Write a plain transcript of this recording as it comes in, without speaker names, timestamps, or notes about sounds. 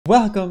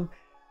welcome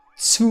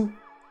to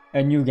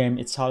a new game.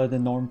 It's out of the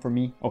norm for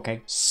me.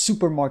 Okay,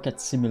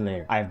 Supermarket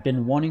Simulator. I've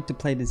been wanting to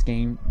play this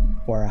game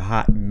for a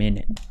hot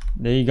minute.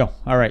 There you go.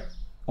 All right,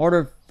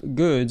 order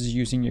goods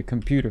using your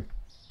computer.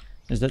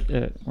 Is that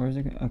where is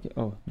it? Okay,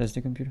 oh, that's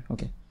the computer.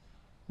 Okay,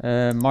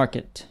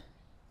 market.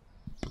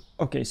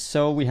 Okay,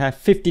 so we have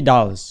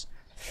 $50.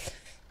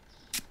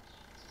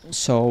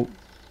 So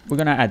we're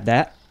gonna add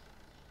that.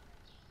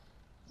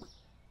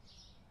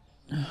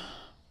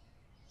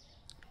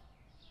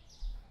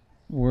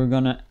 We're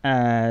gonna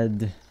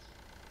add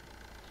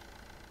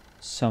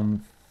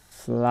some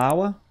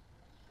flour.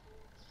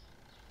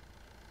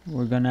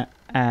 We're gonna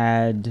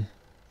add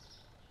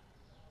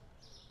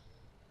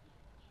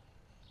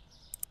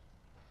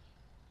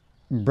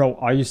bro,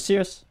 are you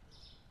serious?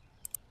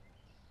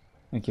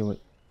 Okay, wait.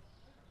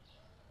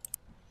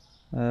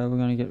 We're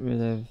gonna get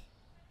rid of.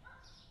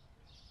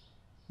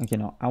 Okay,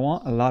 no, I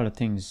want a lot of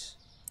things.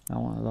 I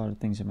want a lot of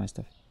things in my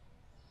stuff.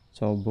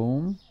 So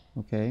boom,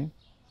 okay.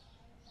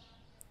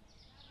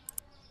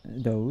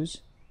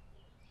 Those.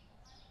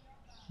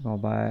 Go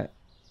buy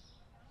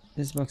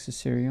this box of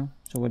cereal.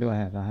 So what do I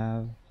have? I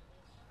have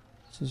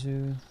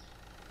Suzu.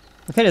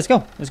 Okay, let's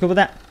go. Let's go with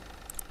that.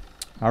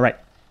 All right.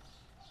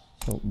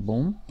 So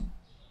boom.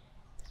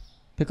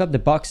 Pick up the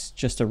box.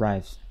 Just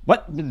arrived.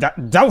 What?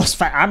 That was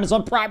fast.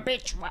 Amazon Prime,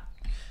 bitch. What?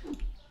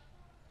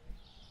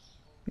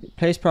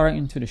 Place product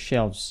into the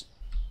shelves.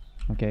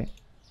 Okay.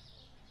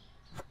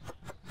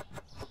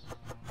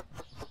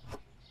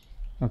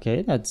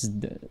 Okay, that's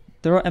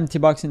throw empty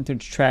box into the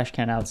trash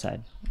can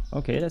outside.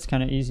 Okay, that's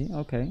kind of easy.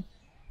 Okay.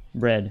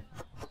 Bread.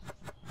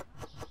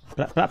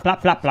 Plop, plop,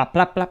 plop, plop, plop,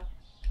 plop, plop.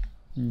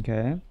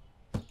 Okay.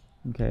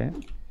 Okay.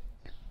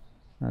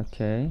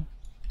 Okay.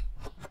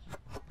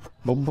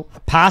 Boom, boom.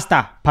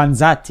 Pasta.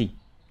 Panzati.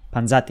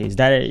 Panzati. Is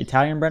that an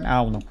Italian brand?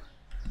 I don't know.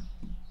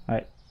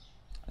 Alright.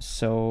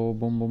 So,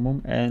 boom, boom,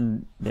 boom.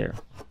 And there.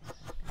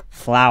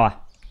 Flour.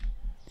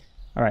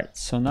 Alright,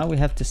 so now we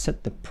have to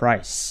set the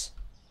price.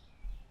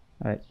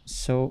 Alright,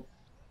 so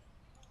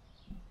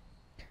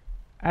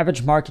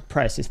average market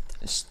price is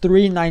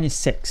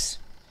 $3.96.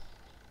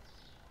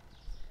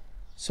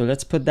 So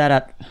let's put that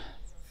at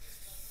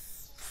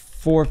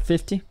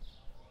 $4.50.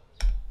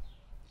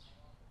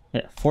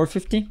 Yeah,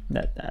 $4.50.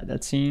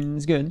 That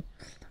seems good.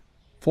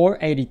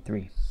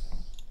 $4.83.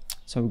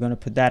 So we're gonna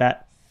put that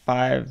at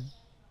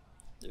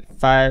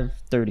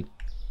 $5.30.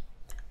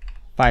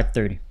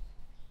 $5.30.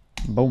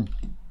 Boom.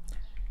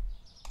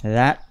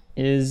 That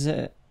is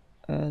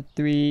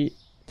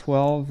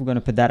 $3.12. We're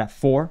gonna put that at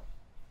 4.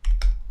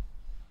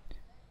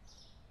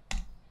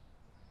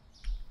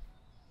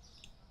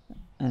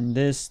 And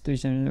this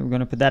 $3.70, we're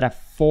gonna put that at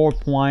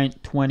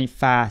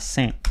 4.25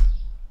 cents.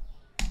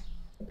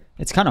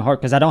 It's kind of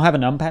hard because I don't have a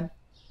numpad.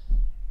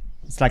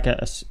 It's like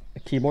a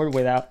keyboard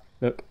without,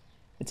 look,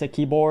 it's a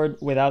keyboard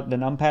without the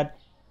numpad.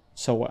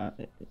 So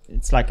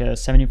it's like a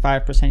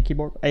 75%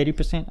 keyboard,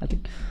 80% I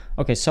think.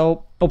 Okay,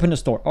 so open the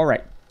store. All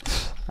right,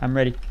 I'm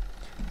ready.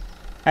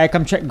 Hey,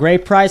 come check.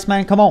 Great price,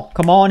 man. Come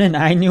on in.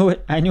 I knew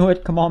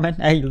it. Come on, man.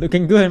 Hey, you're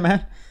looking good,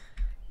 man.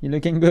 You're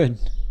looking good.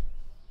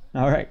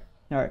 All right.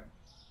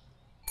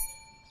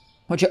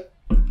 Watch out.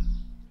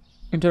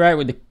 Interact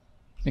with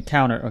the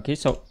counter. Okay,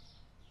 so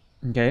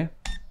okay,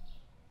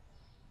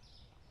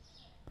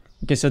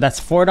 so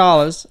that's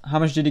 $4. How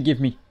much did he give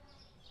me?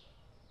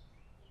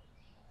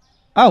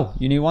 Oh,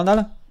 you need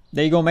 $1?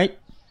 There you go, mate.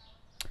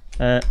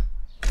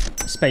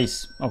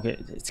 Space. Okay,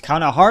 it's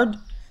kind of hard.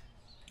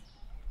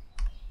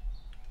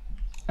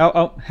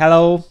 Oh,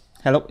 hello.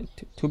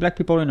 Two black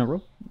people in a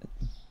row.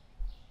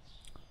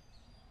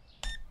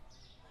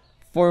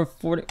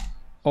 440.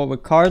 Oh,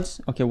 with cards.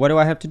 Okay, what do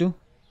I have to do?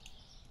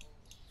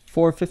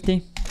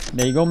 450.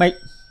 There you go, mate.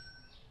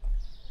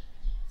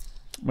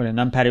 With a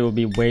numpad, it will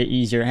be way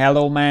easier.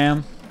 Hello,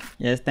 ma'am.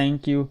 Yes,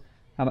 thank you.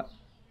 How about?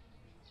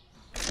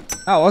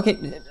 Oh,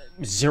 okay.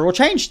 Zero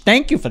change.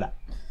 Thank you for that.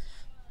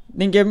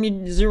 Then give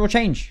me zero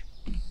change.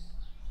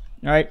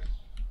 All right.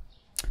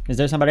 Is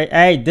there somebody?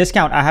 Hey,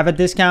 discount. I have a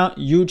discount.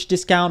 Huge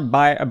discount.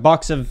 Buy a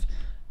bag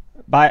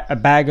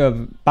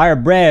of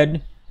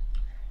bread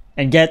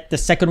and get the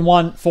second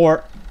one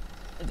for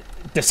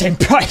the same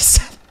price.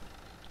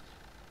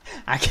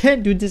 I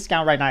can't do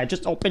discount right now. I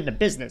just opened the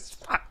business.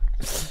 Fuck.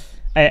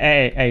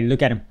 Hey,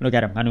 look at him.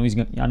 I know he's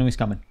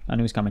coming.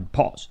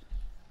 Pause.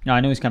 No,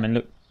 I know he's coming.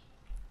 Look.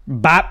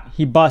 Bop.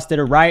 He busted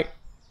it right.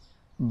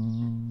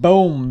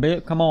 Boom.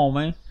 Come on,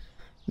 man.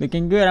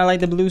 Looking good. I like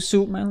the blue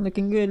suit, man.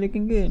 Looking good.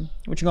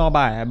 What you gonna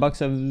buy? A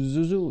box of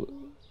Zuzu.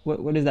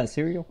 What is that,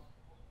 cereal?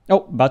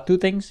 Oh, about 2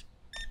 things.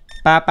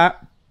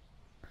 Bop.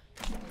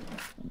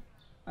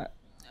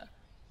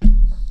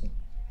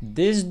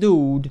 This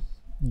dude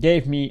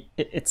gave me,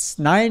 it's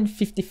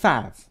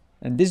 $9.55,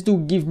 and this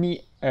dude gave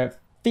me a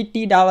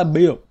 $50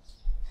 bill.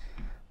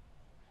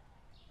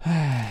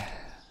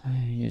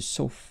 You're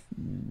so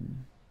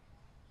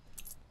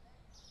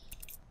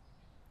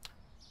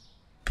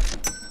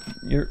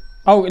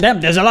oh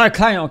damn, there's a lot of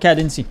client. Okay, I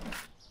didn't see.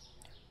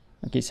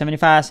 Okay,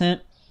 75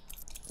 cents.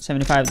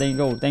 75, there you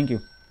go. Thank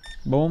you.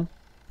 Boom.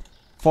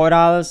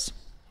 $4.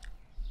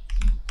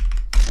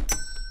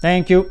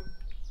 Thank you.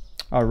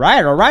 All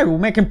right. We're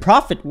making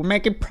profit.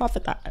 25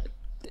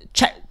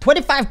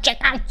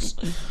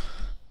 checkouts.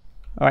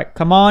 All right,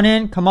 come on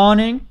in.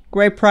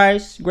 Great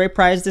price.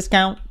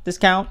 Discount.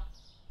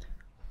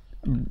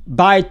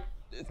 Buy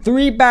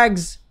 3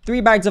 bags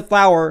of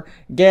flour.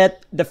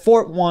 Get the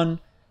fourth one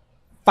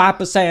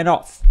 5%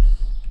 off.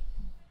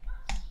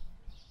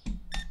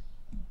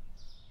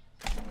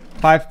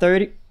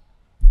 $5.30.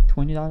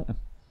 $20.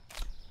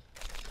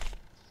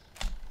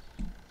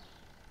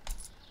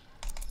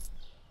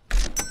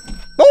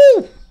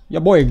 Boo!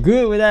 Your boy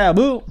good with that.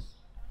 Boo.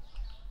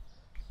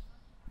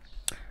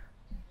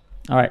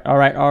 All right.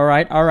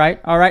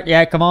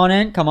 Yeah, come on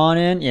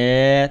in.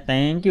 Yeah,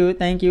 thank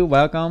you.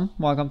 Welcome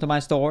to my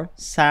store,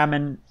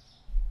 Salmon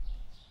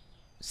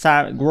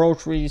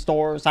grocery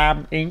store,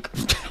 Sam Inc.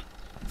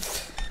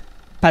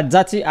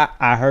 Pazzazzi.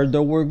 I heard they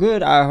were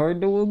good.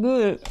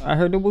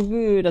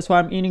 That's why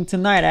I'm eating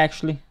tonight,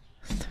 actually.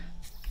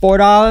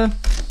 $4.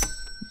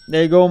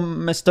 There you go,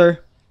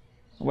 Mister.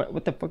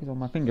 What the fuck is on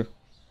my finger?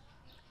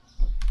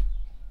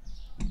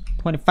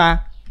 25.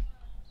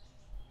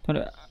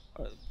 20.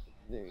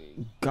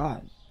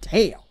 God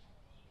damn.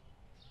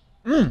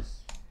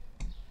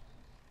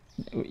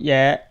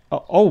 Yeah.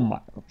 Oh my.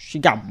 She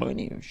got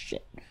money and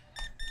shit.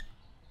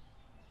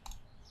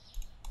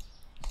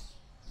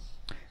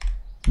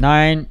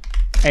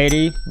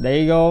 $9.80. There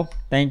you go.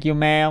 Thank you,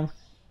 ma'am.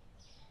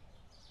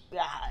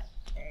 God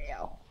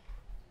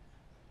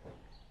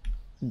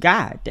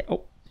damn.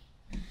 Oh.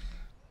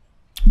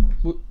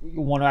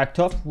 You want to act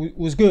tough?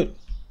 Was good.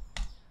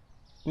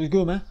 Was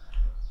good, man.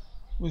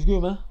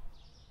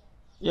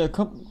 Yeah,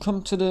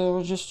 come to the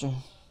register.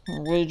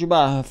 What did you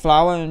buy?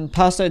 Flour and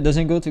pasta? It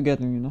doesn't go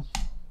together, you know.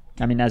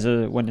 I mean,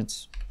 when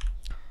it's.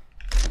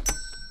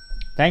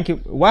 Thank you.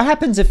 What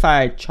happens if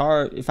I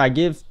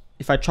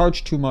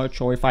charge too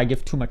much, or if I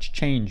give too much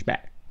change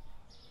back?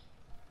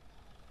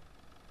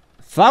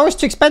 Flour's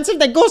too expensive?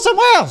 Then go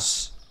somewhere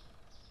else.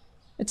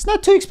 It's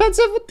not too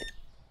expensive.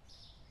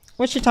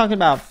 What's she talking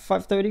about?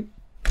 $5.30?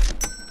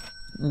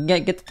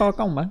 Get the fuck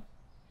on, man.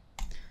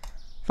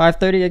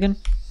 $5.30 again.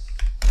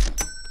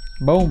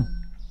 Boom.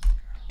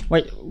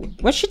 Wait,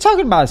 what's she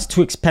talking about? It's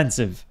too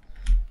expensive.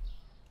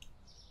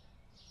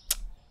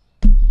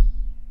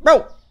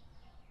 Bro,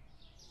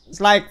 it's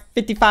like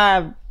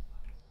 55%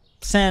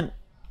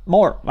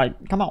 more.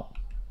 Like, come on.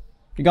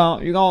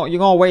 You're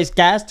gonna waste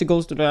gas to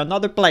go to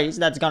another place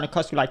that's gonna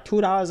cost you like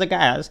 $2 of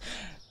gas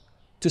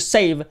to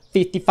save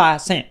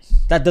 55 cents.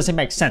 That doesn't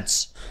make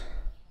sense.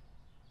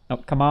 Oh,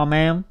 come on,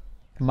 ma'am.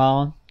 Come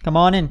on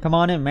in,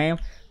 ma'am.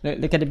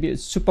 Look at the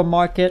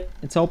supermarket.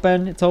 It's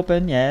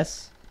open.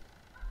 Yes.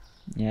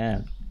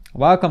 Yeah.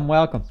 Welcome.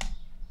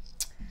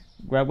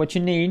 Grab what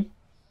you need.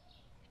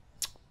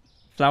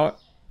 Flour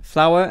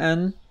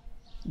and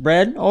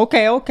bread.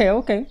 Okay.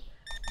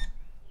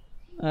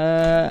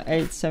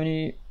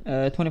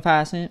 $8.70.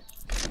 25 cents.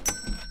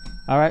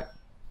 All right.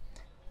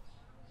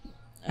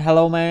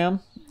 Hello, ma'am.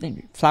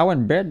 Flour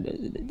and bread.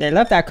 They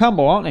love that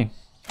combo, don't they?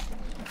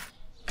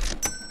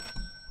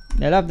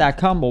 They love that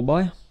combo,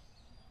 boy.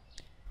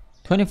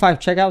 25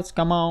 checkouts.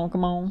 Come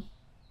on.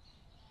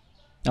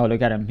 Oh,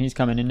 look at him. He's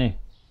coming in there.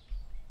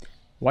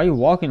 Why are you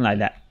walking like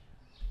that?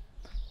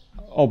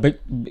 Oh, big.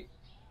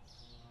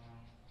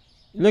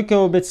 Look a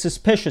little bit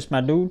suspicious,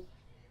 my dude.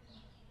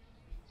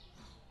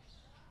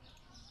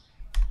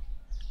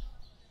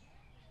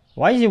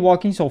 Why is he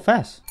walking so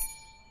fast?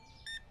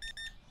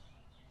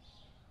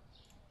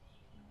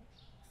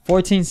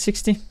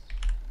 1460.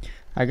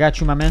 I got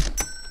you, my man.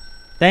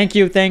 Thank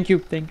you.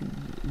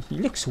 He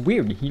looks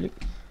weird.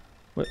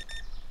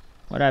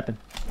 What happened?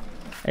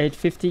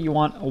 850. You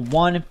want a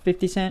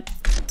 150 cent?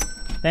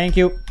 Thank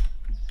you.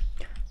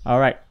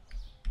 All right.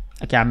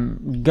 Okay,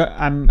 I'm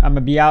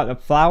gonna be out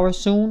of flour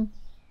soon,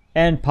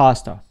 and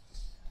pasta. All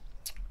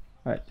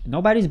right.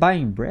 Nobody's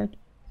buying bread.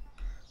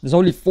 There's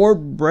only 4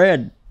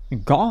 bread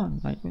gone.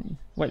 Like,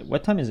 wait,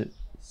 what time is it?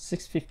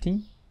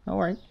 6:15. All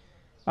right.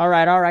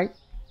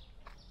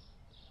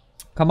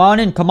 Come on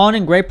in.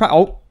 Great price.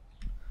 Oh.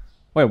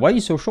 Wait, why are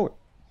you so short?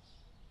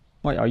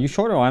 Wait, are you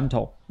short or I'm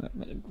tall?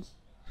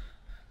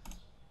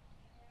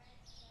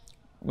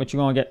 What you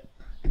gonna get?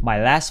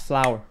 My last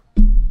flour.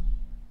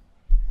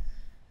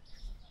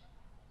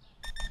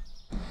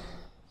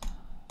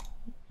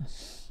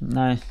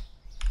 Nice.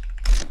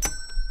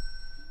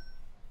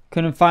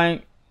 Couldn't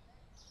find.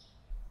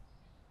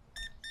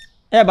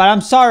 Yeah, but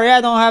I'm sorry,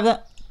 I don't have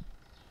that.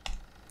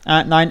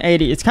 At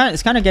 980. It's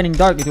kind of getting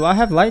dark. Do I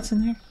have lights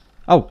in here?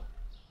 Oh.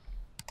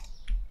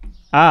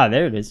 Ah,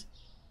 there it is.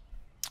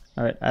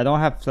 All right, I don't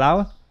have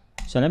flour,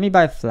 so let me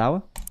buy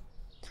flour.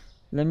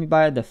 Let me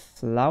buy the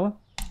flour.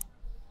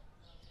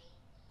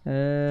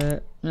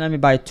 Let me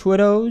buy 2 of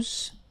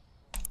those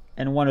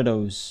and 1 of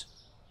those.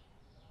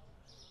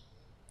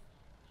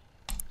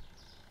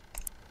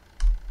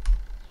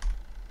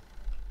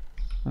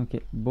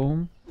 Okay,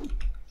 boom.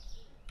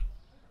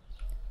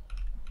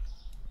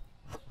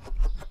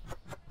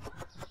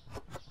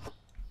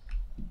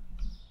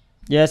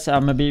 Yes,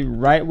 I'm gonna be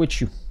right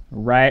with you.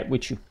 Right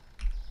with you.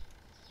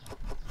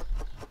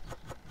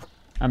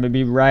 I'm gonna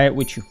be right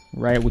with you.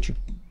 Right with you.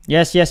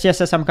 Yes, yes, yes,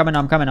 yes. I'm coming.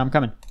 I'm coming. I'm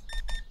coming.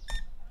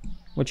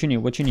 What you need?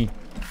 What you need?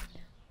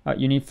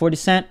 You need 40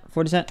 cent.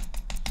 40 cent.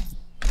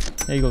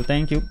 There you go.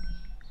 Thank you.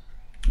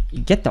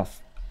 Get the.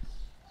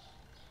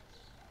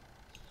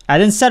 I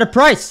didn't set a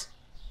price.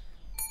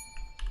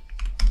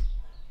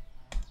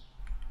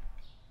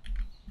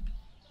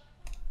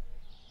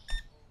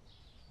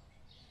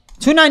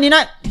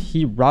 $2.99.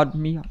 He robbed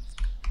me off.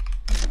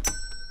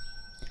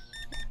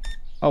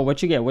 Oh,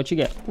 what you get? What you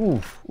get?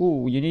 Ooh,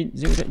 ooh, you need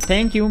 0.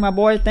 Thank you, my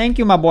boy. Thank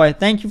you, my boy.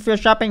 Thank you for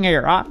shopping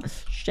here. Ah,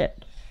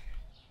 shit.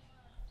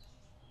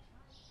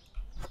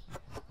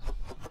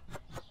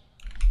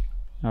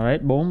 All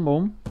right, boom,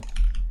 boom.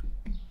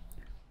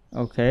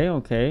 Okay,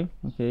 okay,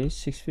 okay.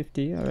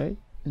 650. All right.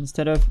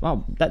 Instead of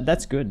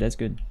that's good. That's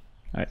good.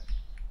 All right.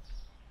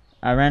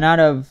 I ran out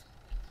of.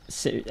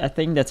 I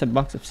think that's a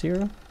box of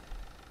cereal.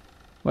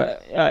 Well,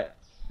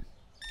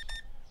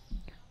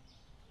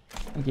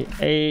 okay,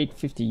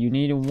 850. You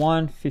need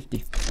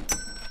 150.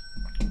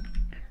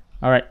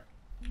 All right,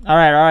 all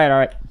right, all right, all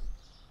right.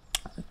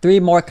 3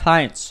 more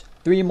clients,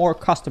 3 more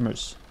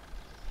customers.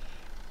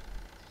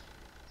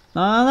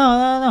 No, no,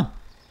 no, no.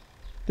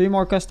 3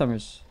 more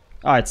customers.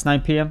 Oh, it's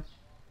 9 p.m.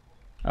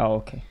 Oh,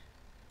 okay.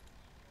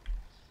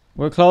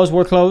 We're closed.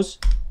 We're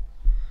closed.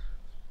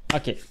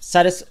 Okay,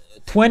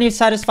 20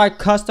 satisfied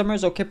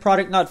customers. Okay,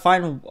 product not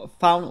found.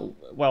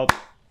 Well,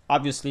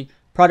 obviously,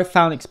 product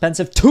found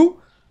expensive.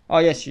 2. Oh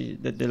yes,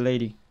 the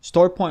lady.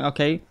 Store point.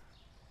 Okay.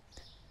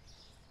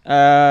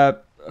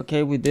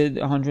 Okay, we did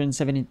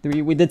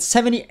 173. We did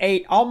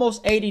 78.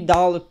 Almost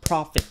 $80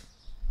 profit.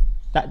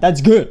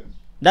 That's good.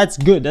 That's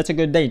good. That's a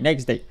good day.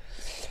 Next day.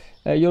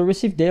 You'll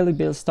receive daily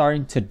bills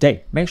starting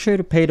today. Make sure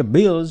to pay the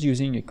bills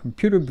using your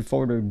computer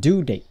before their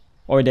due date,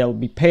 or they'll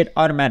be paid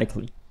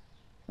automatically.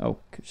 Oh,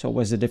 so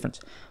what's the difference?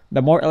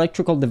 The more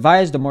electrical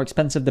device, the more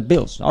expensive the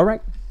bills. All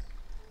right.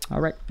 All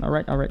right. All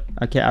right. All right.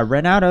 Okay, I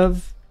ran out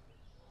of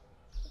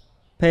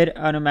paid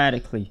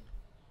automatically.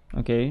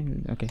 Okay.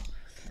 Okay.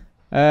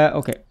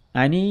 Okay.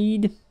 I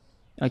need.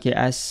 Okay,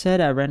 I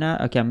said I ran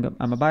out. Okay, I'm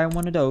gonna buy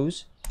one of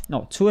those.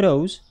 No, 2 of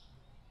those.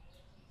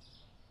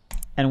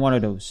 And 1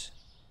 of those.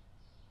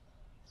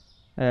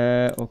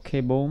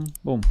 Okay, boom,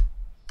 boom.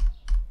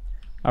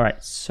 All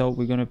right, so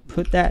we're gonna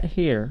put that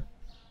here.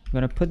 I'm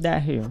gonna put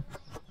that here.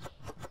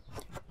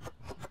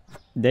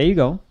 There you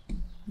go.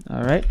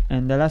 All right,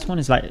 and the last one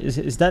is like,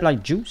 is that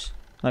like juice?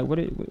 Like what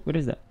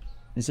is that?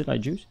 Is it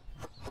like juice?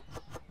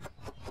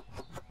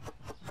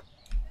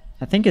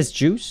 I think it's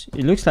juice.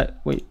 It looks like,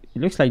 wait,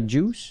 it looks like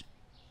juice.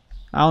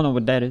 I don't know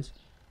what that is.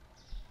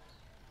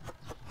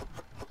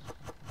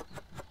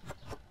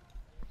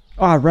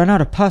 Oh, I ran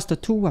out of pasta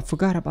too. I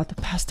forgot about the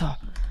pasta.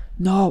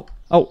 No.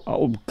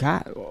 Oh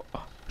God.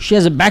 She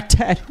has a back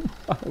tattoo.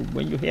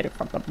 When you hit it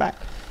from the back.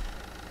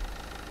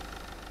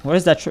 What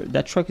is that truck?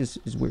 That truck is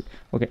weird.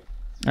 Okay.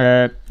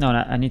 No,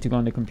 I need to go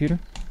on the computer.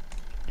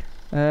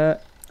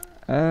 Pasta.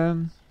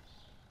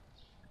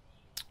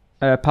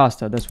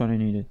 That's what I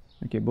needed.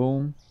 Okay,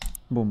 boom.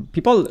 Boom.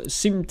 People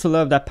seem to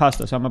love that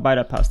pasta, so I'm gonna buy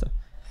that pasta.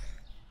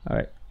 All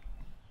right.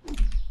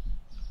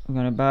 I'm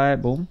gonna buy.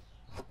 Boom.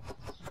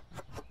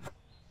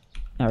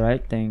 All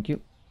right. Thank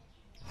you.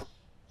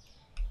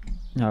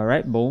 All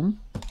right. Boom.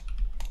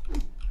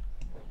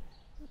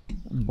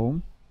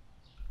 Boom.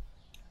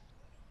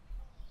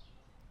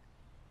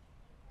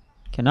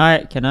 Can I?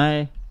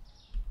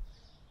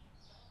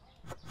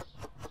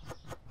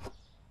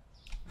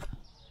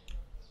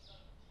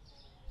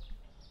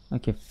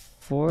 Okay,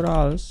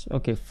 $4.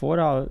 Okay,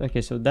 $4.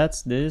 Okay, so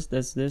that's this.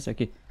 That's this.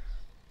 Okay.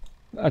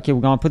 Okay,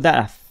 we're gonna put that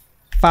at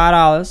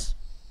 $5.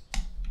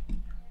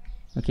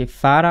 Okay,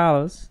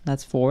 $5.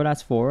 That's 4.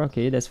 That's 4.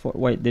 Okay, that's 4.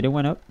 Wait, did it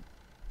went up?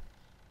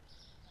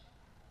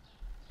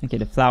 Okay,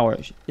 the flour.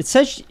 It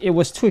says it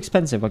was too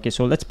expensive. Okay,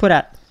 so let's put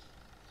at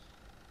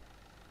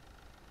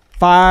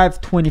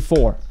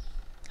 $5.24.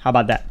 How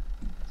about that?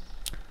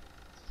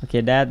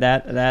 Okay,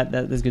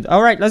 that's good.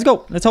 All right, let's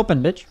go. Let's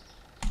open, bitch.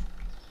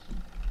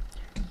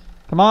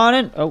 Come on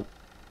in. Oh,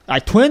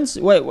 twins.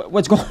 Wait,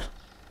 what's going on?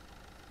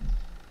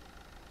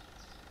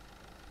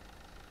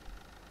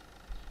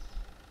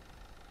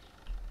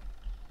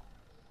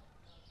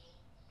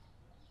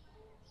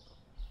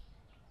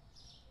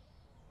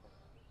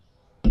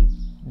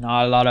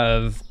 Not a lot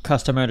of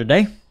customer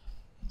today.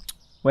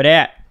 Where they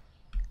at?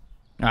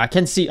 I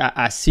can see.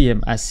 I see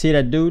him. I see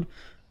that dude.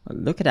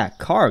 Look at that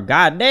car.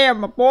 God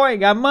damn, my boy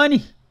got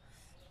money.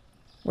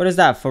 What is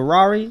that?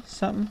 Ferrari?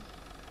 Something?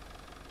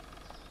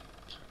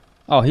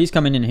 Oh, he's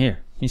coming in here.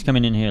 He's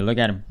coming in here. Look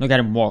at him. Look at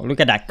him walk. Look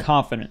at that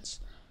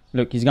confidence.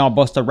 Look, he's gonna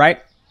bust a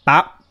right.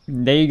 Pop.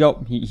 There you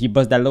go. He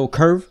bust that little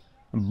curve.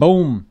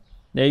 Boom.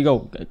 There you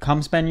go.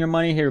 Come spend your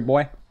money here,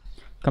 boy.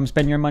 Come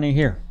spend your money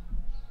here.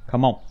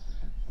 Come on.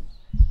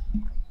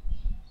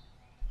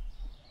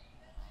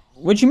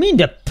 What do you mean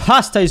the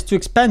pasta is too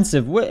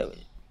expensive? What?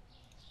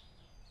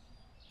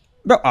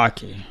 Bro,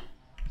 okay.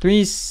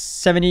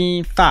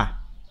 $3.75.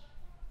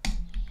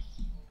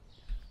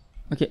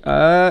 Okay.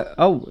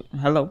 Oh,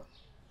 hello.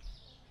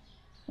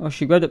 Oh,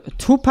 she got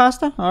 2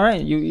 pasta. All right,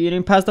 you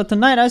eating pasta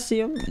tonight? I see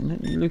you.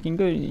 You looking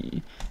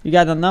good. You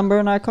got the number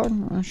on that card?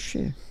 Oh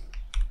shit.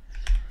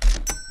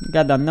 You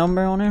got the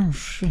number on there? Oh,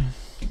 shit.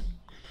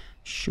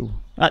 Shoot.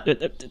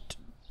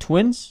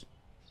 Twins?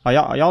 Are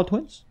y'all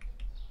twins?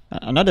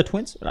 Another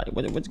twins? Like,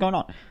 what's going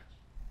on?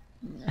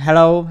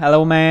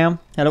 Hello, ma'am.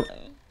 Hello.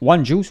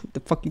 1 juice? What the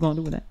fuck you gonna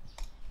do with that?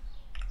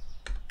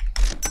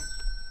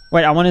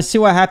 Wait, I want to see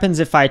what happens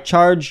if I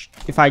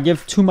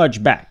give too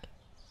much back.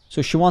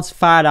 So she wants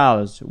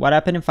 $5. What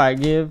happens if I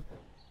give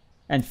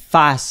and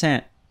 5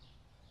 cents?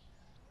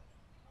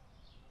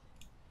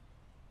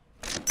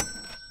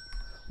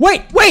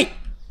 Wait!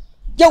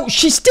 Yo,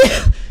 she's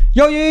still.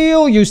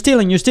 Yo, you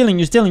stealing. You,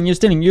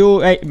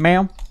 hey,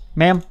 ma'am,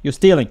 you're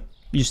stealing.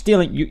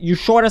 You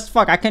short as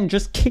fuck. I can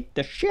just kick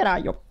the shit out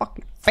of your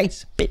fucking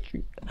face,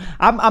 bitch.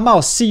 I'm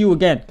gonna see you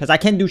again, because I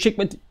can't do shit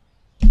with.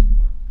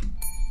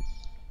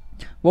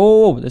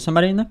 Whoa, there's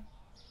somebody in there?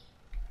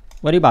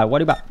 What do you buy?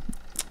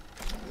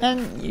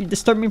 Man, you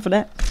disturbed me for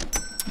that.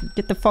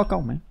 Get the fuck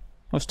out, man.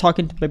 I was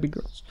talking to baby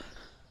girls.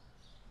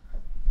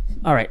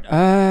 Alright,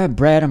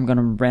 bread. I'm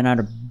gonna run out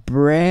of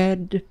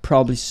bread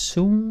probably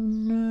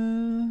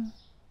soon.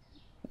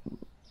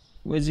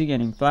 Where's he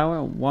getting?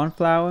 Flour? 1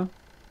 flour?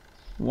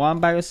 1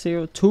 bag of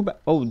cereal? 2 bags.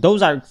 Oh,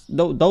 those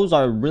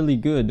are really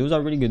good. Those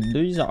are really good.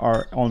 These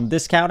are on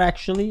discount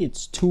actually.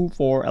 It's 2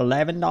 for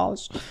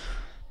 $11.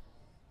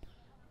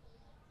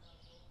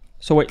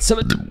 So wait,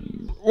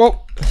 17.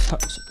 Whoa,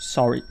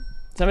 sorry,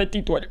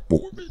 1724,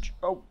 bitch.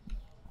 Oh,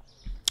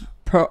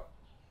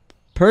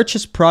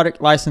 purchase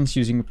product license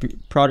using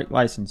product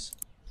license.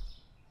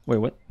 Wait,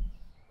 what?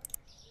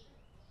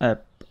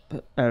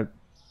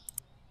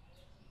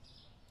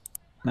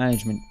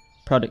 Management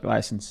product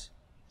license.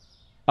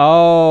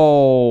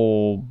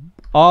 Oh,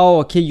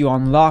 okay. You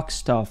unlock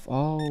stuff.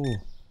 Oh,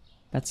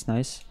 that's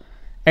nice.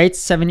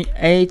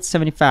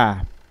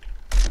 875.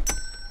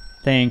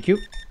 Thank you.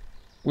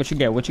 What you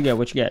get?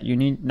 You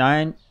need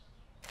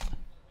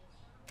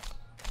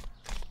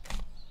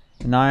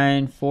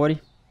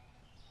 940.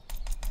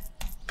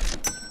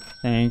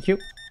 Thank you.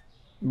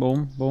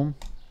 Boom.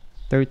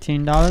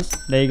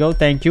 $13. There you go.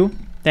 Thank you.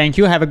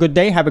 Have a good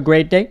day. Have a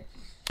great day.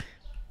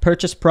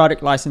 Purchase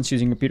product license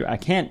using computer. I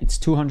can't. It's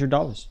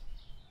 $200.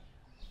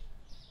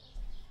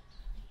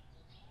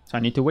 So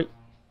I need to wait.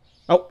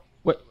 Oh,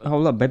 wait.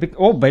 Hold up, baby.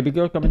 Oh, baby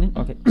girl coming in.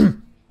 Okay.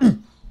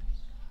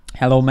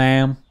 Hello,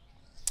 ma'am.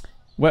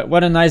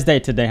 What a nice day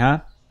today,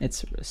 huh?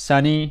 It's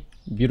sunny,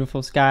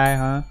 beautiful sky,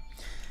 huh?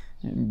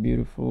 And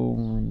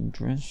beautiful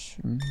dress.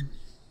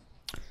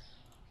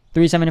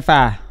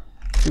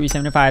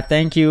 $375.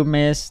 Thank you,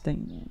 miss.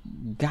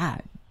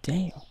 God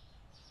damn.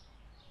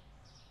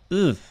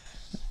 Ugh.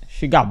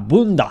 She got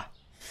bunda.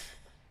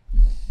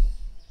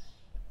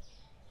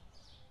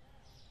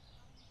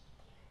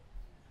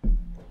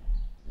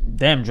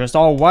 Damn, dressed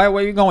all white.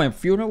 Where you going?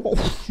 Funeral?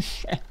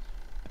 Shit.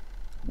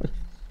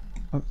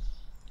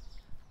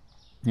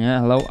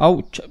 Yeah, hello.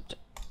 Oh,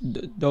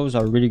 those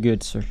are really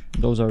good, sir.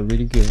 Those are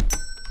really good.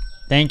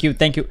 Thank you.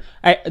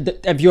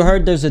 Have you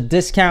heard there's a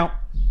discount?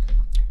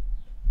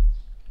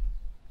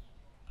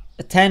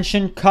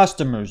 Attention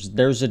customers,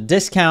 there's a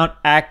discount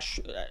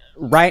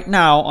right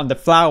now on the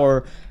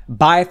flour.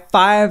 Buy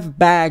 5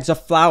 bags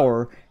of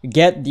flour,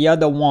 get the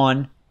other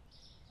one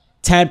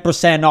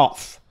 10%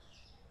 off.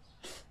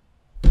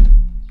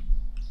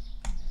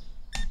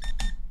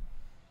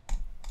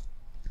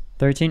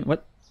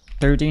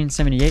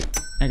 $13.78.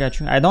 I got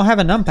you. I don't have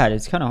a numpad.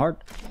 It's kind of hard.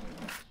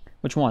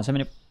 Which one?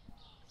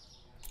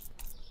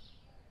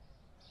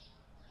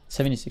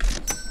 76.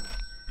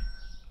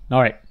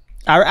 All right.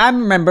 I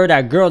remember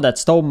that girl that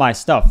stole my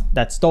stuff.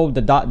 That stole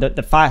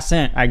the 5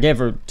 cent. I gave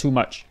her too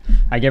much.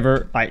 I gave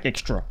her like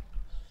extra.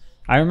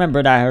 I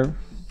remember that her.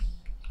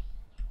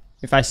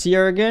 If I see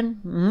her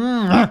again,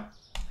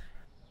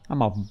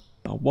 I'm a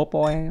whoop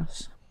her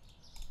ass.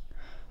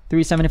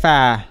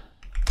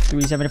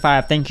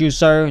 $375. Thank you,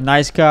 sir.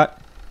 Nice cut.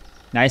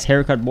 Nice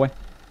haircut, boy.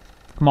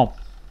 Come on.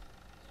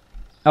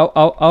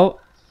 Oh.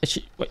 Is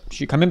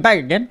she coming back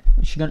again?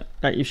 Is she gonna,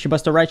 like, if she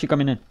busts the right, she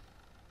coming in.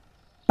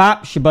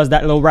 Pop, she buzzed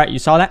that little right. You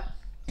saw that?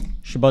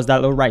 She buzzed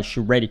that little right. She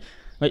ready.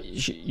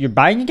 Wait, you're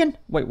buying again?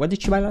 Wait, what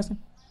did she buy last time?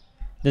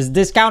 There's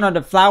discount on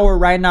the flour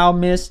right now,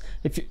 miss.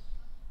 If you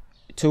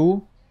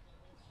 2,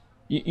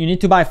 you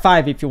need to buy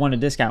 5 if you want a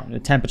discount.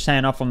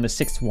 10% off on the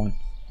 6th one.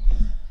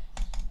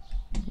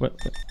 What?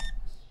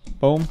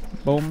 Boom.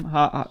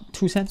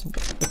 2 cents.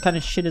 What kind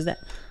of shit is that?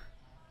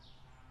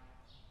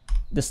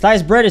 The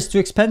sliced bread is too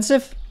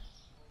expensive.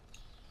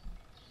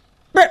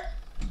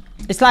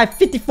 It's like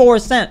 54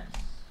 cents.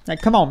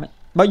 Like, come on, man.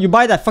 But you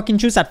buy that fucking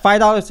juice at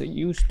 $5.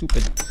 You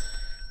stupid.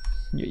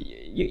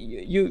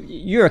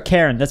 You're a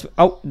Karen. That's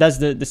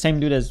the same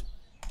dude as.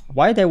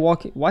 Why are they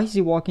walking? Why is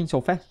he walking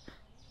so fast?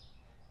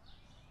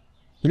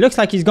 He looks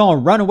like he's gonna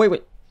run away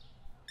with.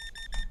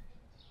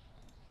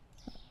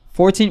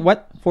 14.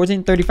 What?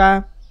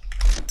 14.35.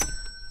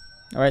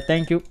 All right,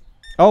 thank you.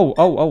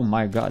 Oh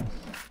my God.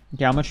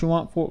 Okay, how much you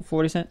want?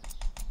 40 cents.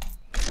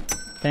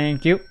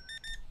 Thank you.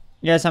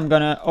 Yes, I'm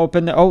gonna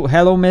open the... Oh,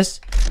 hello,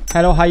 miss.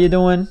 Hello, how you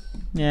doing?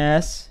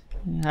 Yes.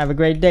 Have a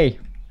great day.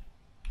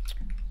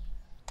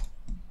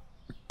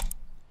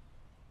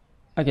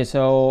 Okay,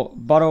 so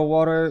bottle of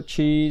water,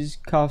 cheese,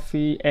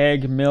 coffee,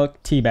 egg,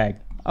 milk, tea bag.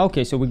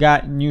 Okay, so we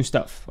got new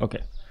stuff. Okay.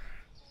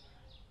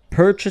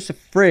 Purchase a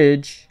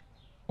fridge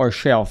or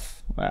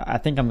shelf. I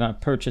think I'm gonna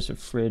purchase a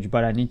fridge,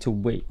 but I need to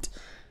wait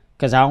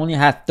because I only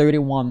have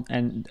 31,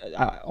 and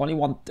I only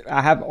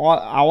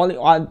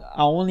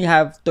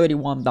have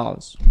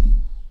 $31.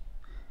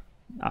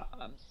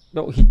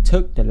 No, he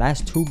took the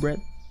last two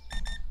bread.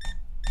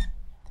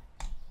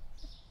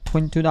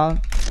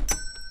 $22.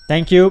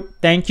 Thank you,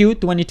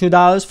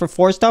 $22 for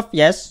 4 stuff.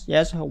 Yes,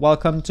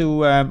 welcome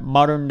to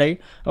modern day.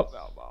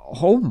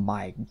 Oh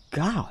my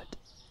god,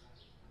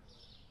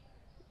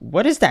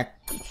 what is that?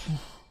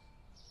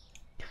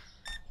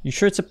 You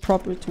sure it's a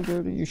proper to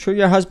wear? You sure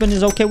your husband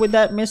is okay with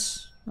that,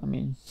 miss? I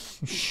mean,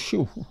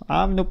 shoot,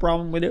 I have no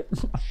problem with it.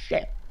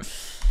 Shit.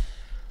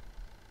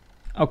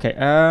 Okay,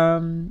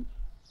 I'm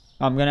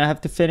gonna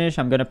have to finish.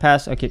 I'm gonna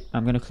pass. Okay,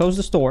 I'm gonna close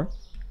the store.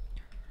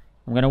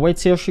 I'm gonna wait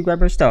till she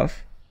grabs her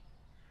stuff.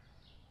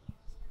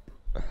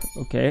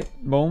 Okay,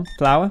 boom,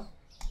 flour.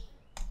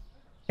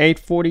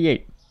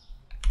 8.48.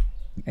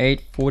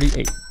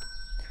 8.48.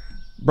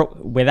 Bro,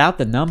 without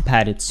the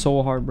numpad, it's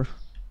so hard, bro.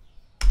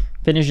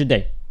 Finish your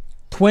day.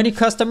 20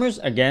 customers,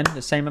 again,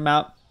 the same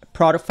amount.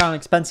 Product found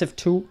expensive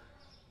too.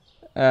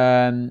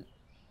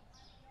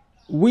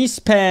 We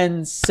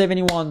spent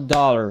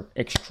 $71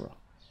 extra.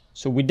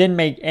 So we didn't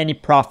make any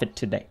profit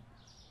today.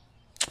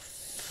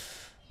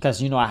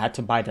 Because, you know, I had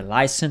to buy the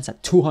license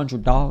at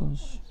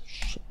 $200.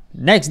 Shit.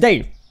 Next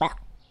day,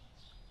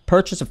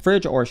 purchase a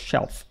fridge or a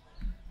shelf.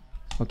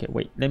 Okay,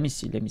 wait. Let me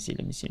see.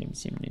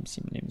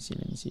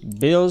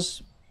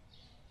 Bills.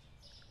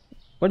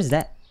 What is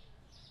that?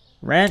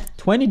 Rent,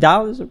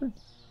 $20.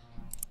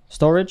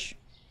 Storage.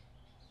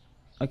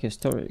 Okay,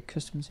 storage.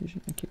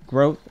 Customization. Okay,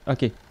 growth.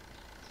 Okay.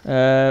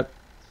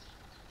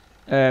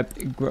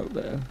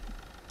 Growth.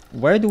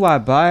 Where do I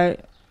buy?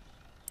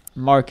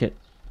 Market.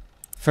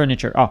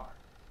 Furniture. Oh,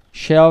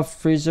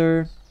 shelf,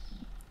 freezer,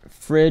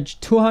 fridge.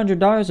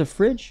 $200 a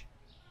fridge.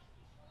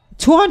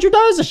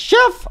 $200 a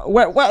shelf.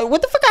 What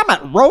the fuck? I'm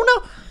at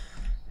Rona.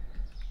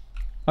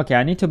 Okay,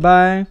 I need to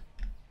buy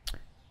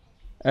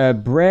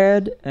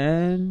bread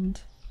and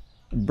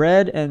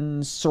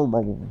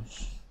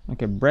cereals.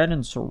 Okay, bread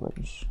and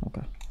cereals.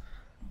 Okay,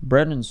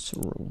 bread and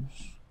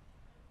cereals.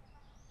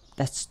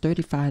 That's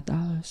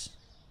 $35.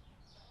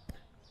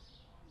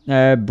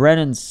 Bread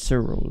and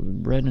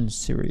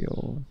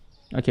cereal.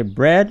 Okay,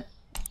 bread.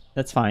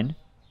 That's fine.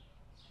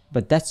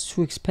 But that's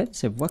too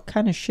expensive. What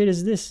kind of shit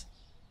is this?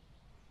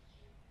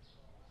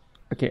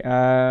 Okay,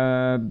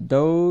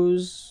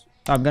 those...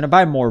 I'm gonna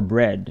buy more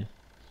bread.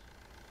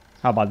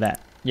 How about that?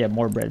 Yeah,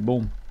 more bread.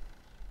 Boom.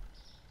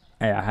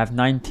 Hey, I have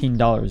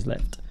 $19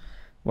 left.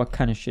 What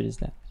kind of shit is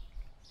that?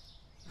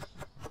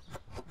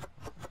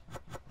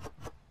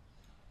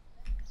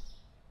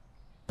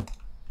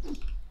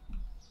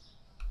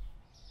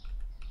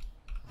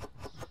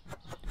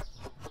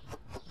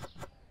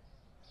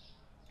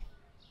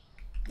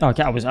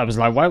 Okay, I was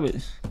like, why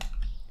would...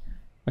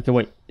 Okay,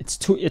 wait. It's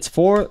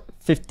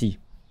 $4.50.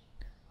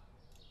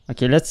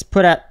 Okay, let's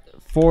put at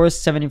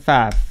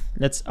 $4.75.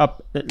 Let's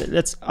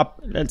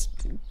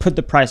put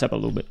the price up a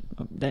little bit.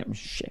 Oh, damn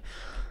shit.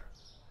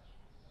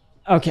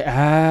 Okay,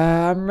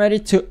 I'm ready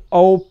to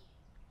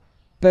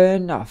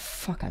open. Oh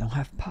fuck, I don't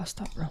have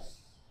pasta, bro.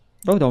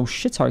 Bro, those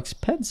shits are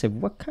expensive.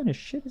 What kind of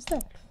shit is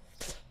that?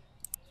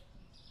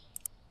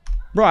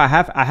 Bro, I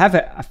have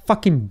a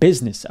fucking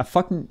business, a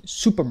fucking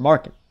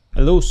supermarket,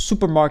 a little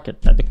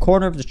supermarket at the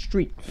corner of the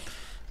street,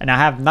 and I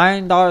have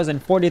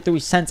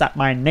 $9.43 at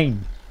my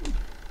name.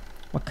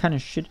 What kind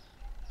of shit?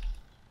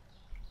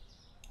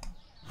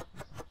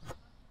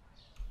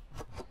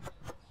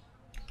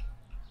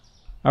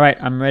 Alright,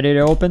 I'm ready to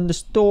open the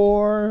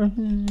store.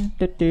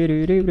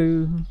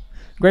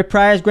 Great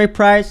price, great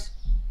price.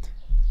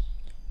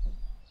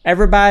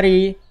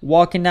 Everybody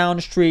walking down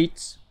the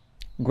streets.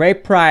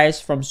 Great price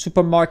from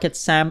Supermarket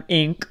Sam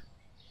Inc.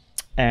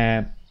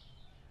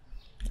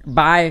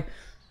 Buy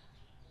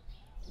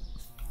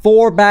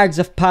 4 bags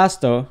of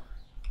pasta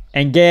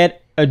and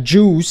get a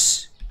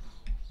juice,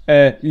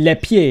 Le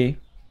Pied,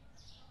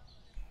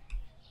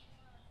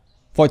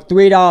 for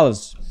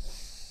 $3.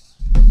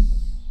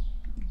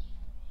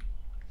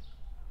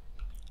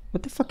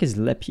 What the fuck is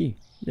Le Pied?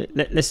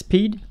 Le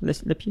Speed? Le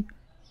Pied?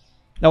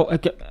 Oh,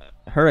 okay.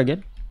 Her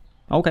again.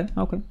 Okay,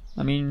 okay.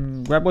 I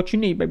mean, grab what you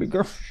need, baby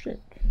girl. Shit.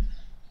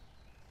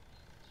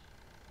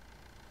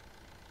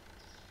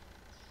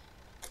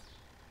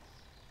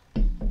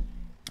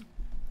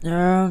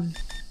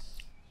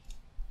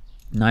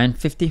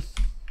 $9.50.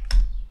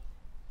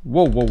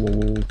 Whoa.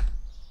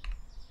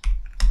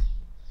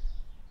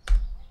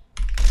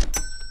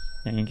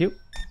 Thank you.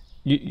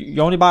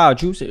 You only buy a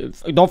juice.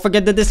 Don't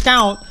forget the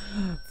discount.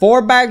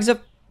 4 bags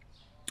of...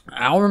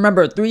 I don't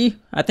remember. 3.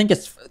 I think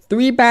it's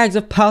 3 bags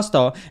of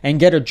pasta and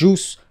get a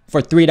juice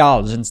for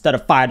 $3 instead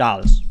of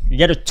 $5. You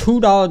get a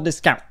 $2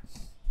 discount.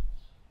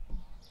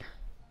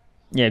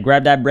 Yeah,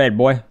 grab that bread,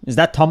 boy. Is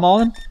that Tom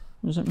Holland?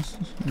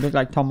 Look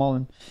like Tom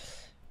Holland.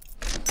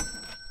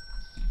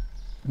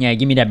 Yeah,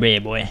 give me that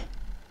bread, boy.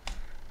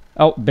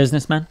 Oh,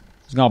 businessman.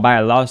 He's gonna buy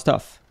a lot of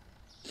stuff.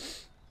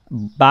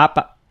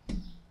 Bop.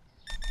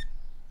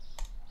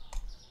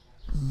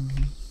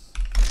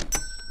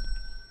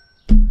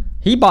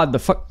 He bought the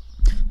fuck.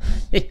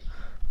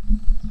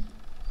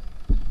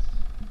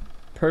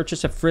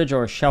 Purchase a fridge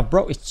or a shelf.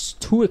 Bro, it's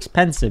too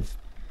expensive.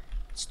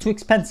 It's too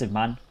expensive,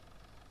 man.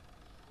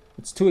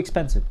 It's too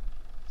expensive.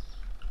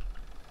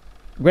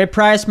 Great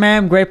price,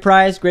 ma'am. Great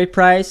price. Great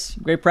price.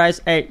 Great price.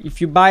 Hey,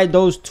 if you buy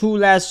those 2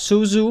 last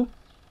Suzu.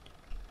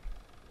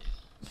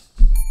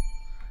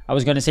 I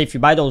was gonna say, if you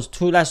buy those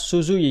 2 last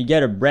Suzu, you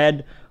get a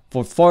bread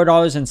for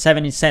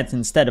 $4.70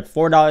 instead of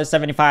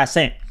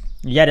 $4.75.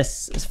 You get a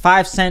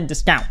 5-cent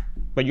discount.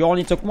 But you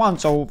only took 1,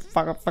 so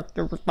fuck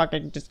the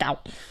fucking discount.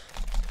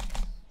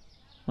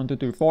 1, 2,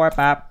 3, 4,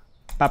 pop.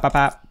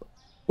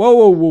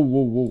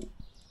 Whoa.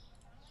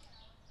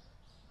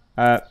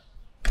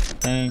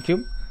 Thank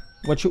you.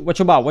 What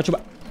you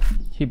bought?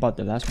 He bought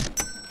the last one.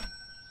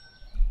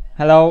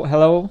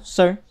 Hello,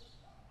 sir.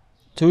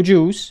 2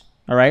 juice.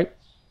 All right.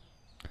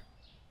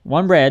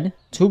 1 bread.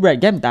 2 bread.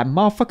 Damn, that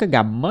motherfucker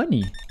got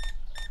money.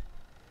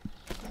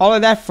 All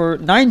of that for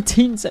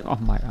 19 cents. Oh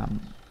my god.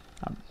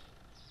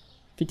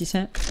 50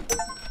 cents.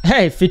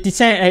 Hey, 50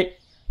 cents. Hey,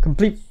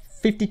 complete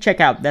 50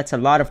 checkout. That's a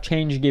lot of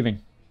change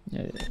giving.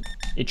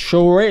 It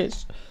sure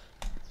is.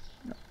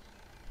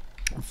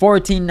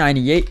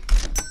 $14.98.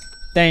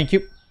 Thank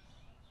you.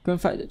 Couldn't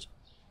find it.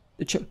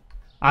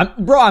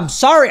 I'm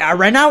sorry. I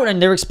ran out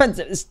and they're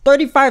expensive. It's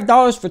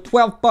 $35 for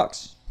 12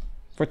 bucks.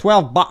 For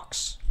 12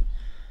 bucks.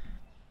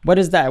 What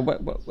is that?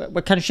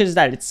 What kind of shit is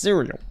that? It's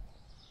cereal.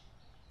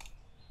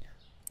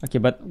 Okay,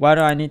 but what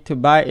I need to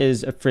buy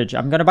is a fridge.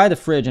 I'm gonna buy the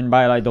fridge and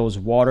buy like those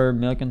water,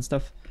 milk and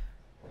stuff.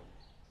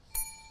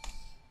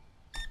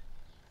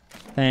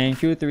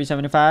 Thank you.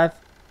 $3.75.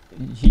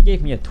 He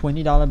gave me a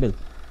 $20 bill.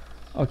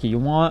 Okay, you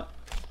want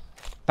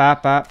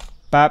pop.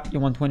 You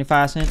want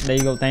 25 cents? There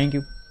you go. Thank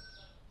you.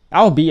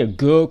 I'll be a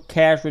good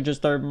cash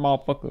register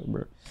motherfucker,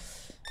 bro.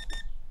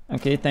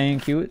 Okay,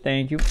 thank you.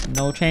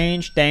 No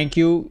change. Thank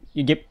you.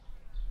 You get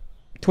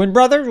twin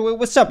brothers.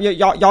 What's up?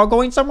 Y'all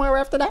going somewhere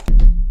after that?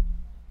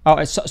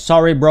 Oh,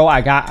 sorry, bro.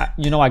 I got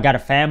a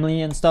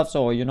family and stuff,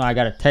 so I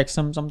gotta text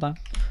them sometime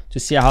to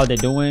see how they're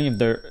doing, if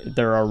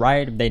they're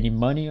alright, if they need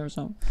money or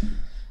something.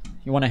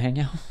 You wanna hang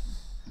out?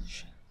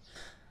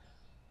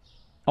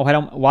 Oh,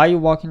 why are you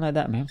walking like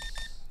that, man?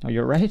 Oh,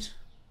 you're right.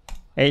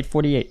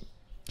 8:48.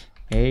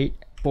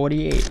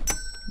 8:48.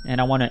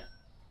 And I wanna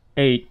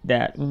eat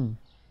that.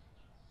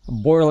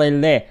 Boiled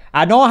lait.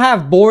 I don't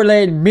have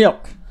boiled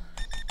milk.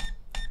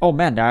 Oh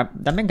man, that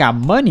man got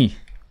money.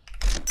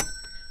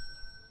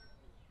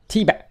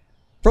 Tea bag.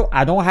 Bro,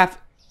 I don't have...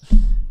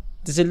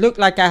 Does it look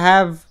like I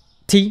have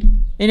tea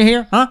in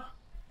here? Huh?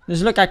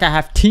 Does it look like I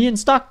have tea in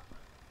stock?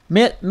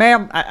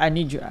 Ma'am, I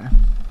need you.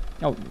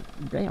 Oh,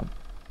 damn.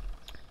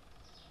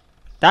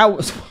 That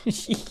was...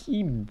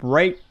 he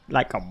break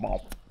like a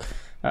mop.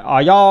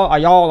 Are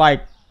y'all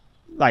like...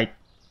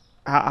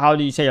 How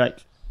do you say, like...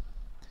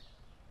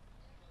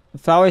 The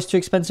flour is too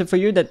expensive for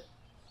you?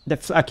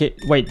 Okay,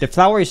 wait. The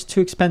flour is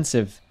too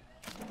expensive.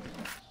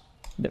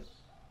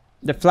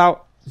 The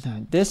flour...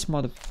 No, this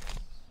mother...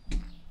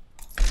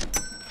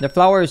 The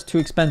flour is too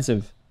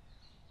expensive.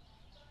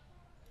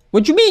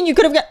 What you mean? You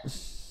could have got...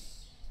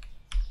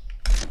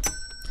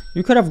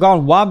 You could have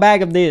gone 1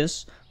 bag of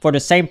this for the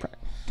same price.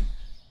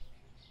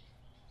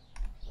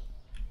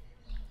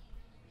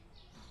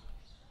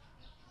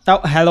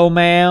 Oh, hello,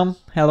 ma'am.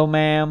 Hello,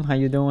 ma'am. How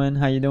you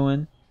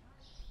doing?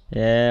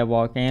 Yeah,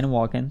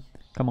 walking.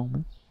 Come on,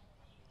 man.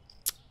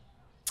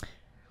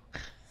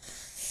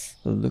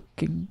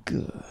 Looking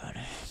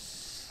good.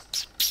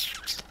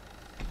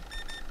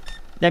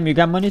 Damn, you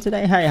got money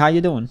today? Hey, how you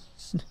doing?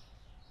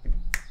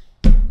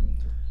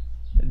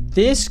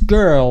 This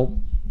girl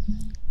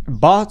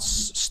bought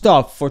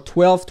stuff for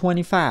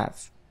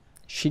 $12.25.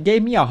 She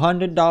gave me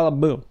 $100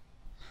 bill.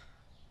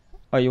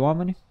 Oh, you want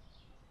money?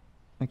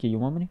 Okay, you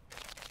want money?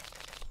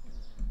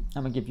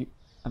 I'm gonna give you.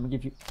 I'm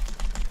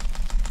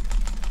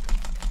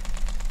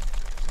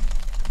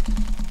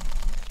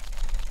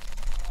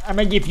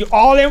gonna give you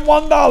all in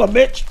 $1,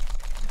 bitch.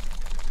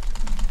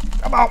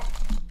 Come on.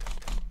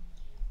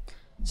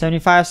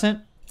 75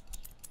 cents.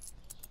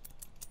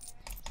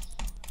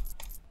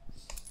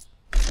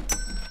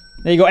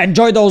 There you go.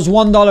 Enjoy those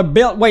 $1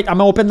 bill. Wait, I'm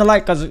gonna open the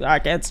light because I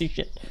can't see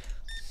shit.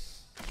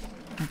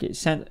 Okay,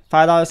 cent,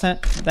 $5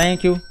 cent.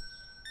 Thank you.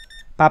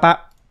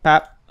 Pop.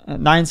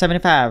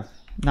 $9.75.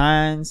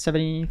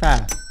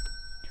 $9.75.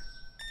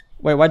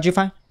 Wait, what'd you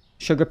find?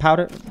 Sugar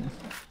powder.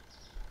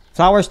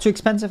 Flour is too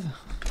expensive.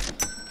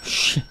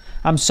 Shit.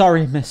 I'm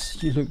sorry,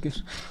 miss. You look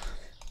good.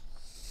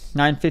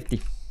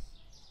 $9.50.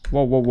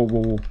 Whoa.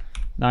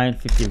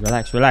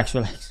 $9.50. Relax.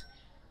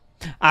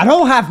 I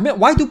don't have milk.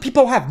 Why do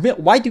people have milk?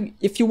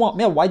 If you want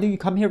milk, why do you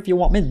come here if you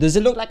want milk? Does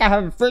it look like I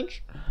have a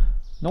fridge?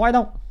 No, I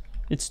don't.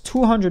 It's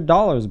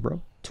 $200,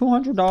 bro.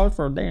 $200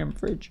 for a damn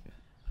fridge.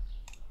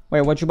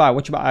 Wait, what you buy?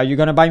 What you buy? Are you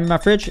gonna buy me my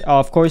fridge? Oh,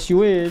 of course you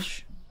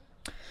wish.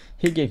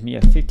 He gave me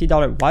a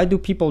 $50. Why do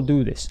people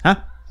do this? Huh?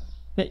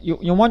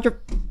 You want your...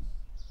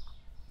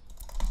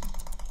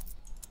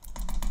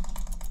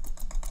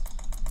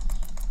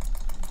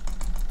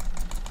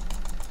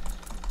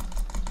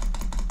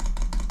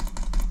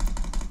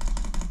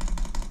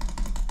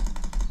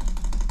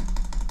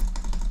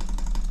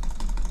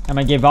 I'm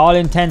gonna give all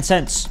in 10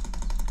 cents.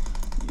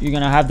 You're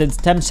gonna have the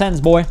 10 cents,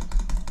 boy.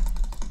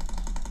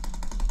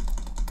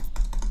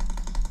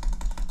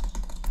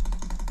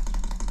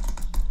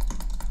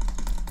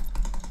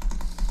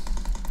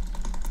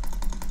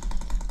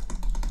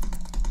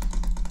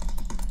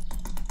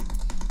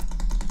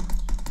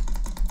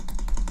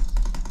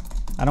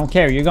 I don't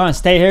care. You're gonna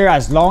stay here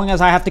as long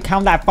as I have to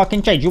count that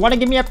fucking change. You wanna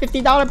give me a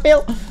 $50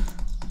 bill?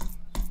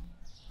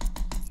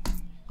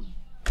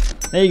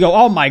 There you go.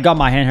 Oh my god,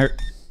 my hand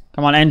hurt.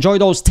 Come on, enjoy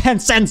those 10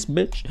 cents,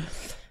 bitch.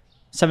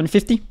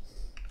 $7.50.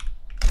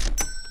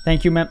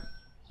 Thank you, man.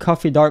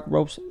 Coffee dark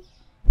roast.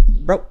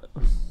 Bro.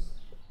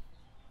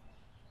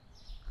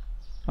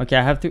 Okay,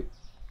 I have to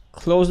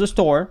close the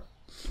store.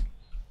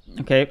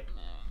 Okay.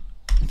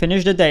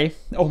 Finish the day.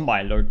 Oh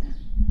my lord.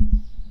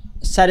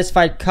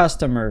 Satisfied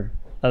customer.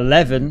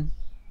 11.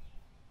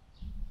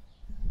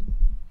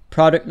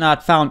 Product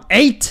not found.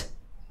 8.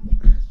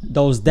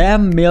 Those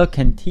damn milk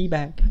and tea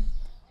bag.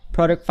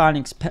 Product found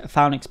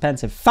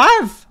expensive.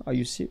 5. Are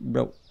you serious,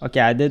 bro? Okay,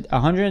 I did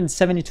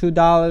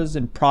 $172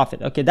 in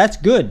profit. Okay, that's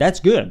good.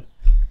 That's good.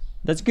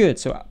 That's good.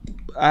 So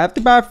I have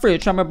to buy a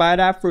fridge. I'm gonna buy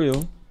that for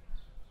you.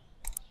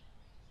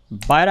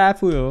 Buy that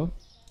for you.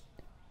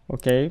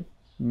 Okay.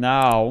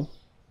 Now.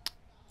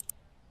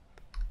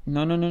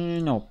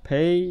 No.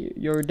 Pay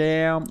your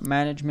damn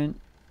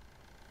management.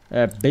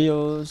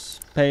 Bills,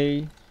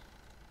 pay,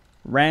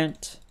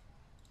 rent.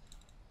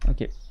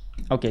 Okay.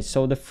 Okay,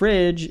 so the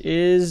fridge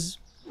is...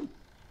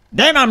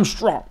 Damn, I'm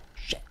strong.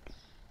 Shit.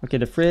 Okay,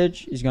 the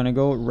fridge is gonna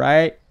go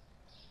right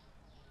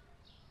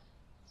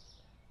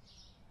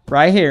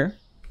here.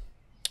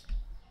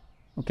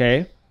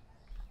 Okay.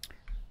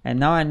 And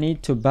now I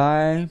need to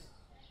buy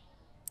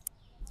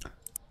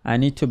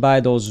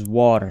those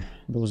water.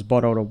 Those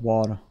bottled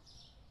water.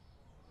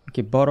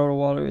 Okay, bottled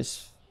water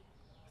is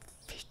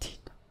 $15.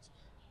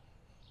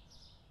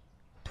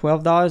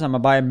 $12. I'm gonna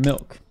buy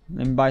milk.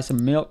 Let me buy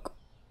some milk.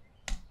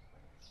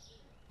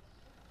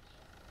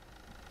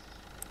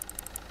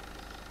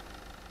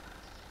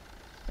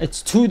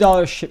 It's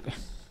 $2 shipping.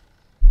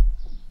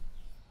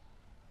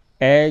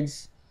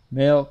 Eggs,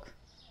 milk,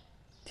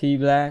 tea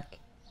black.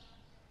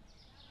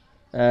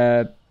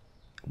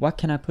 What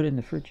can I put in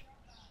the fridge?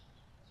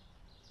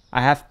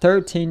 I have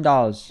 $13.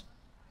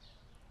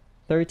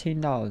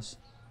 $13.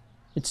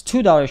 It's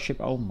 $2 ship.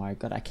 Oh my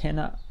god, I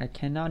cannot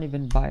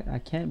even buy. I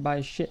can't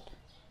buy shit.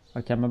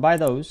 Okay, I'm gonna buy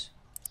those.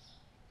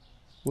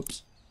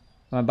 Whoops.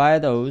 I'm gonna buy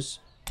those.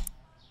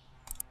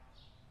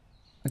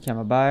 Okay, I'm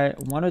gonna buy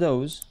one of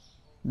those.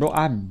 Bro,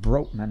 I'm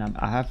broke, man.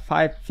 I have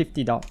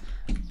 $5.50.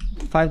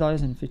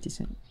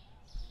 $5.50.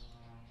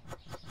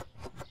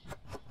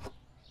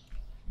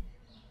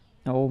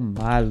 Oh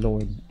my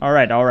lord.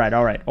 Alright.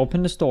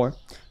 Open the store.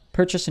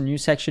 Purchase a new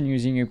section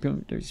using your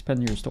to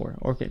expand your store.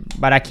 Okay.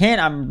 But I can't,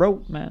 I'm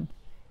broke, man.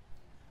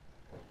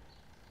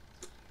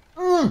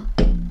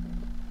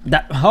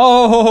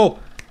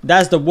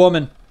 That's the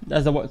woman.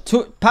 That's the one.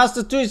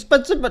 Pasta's too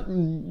expensive, but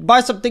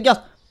buy something else.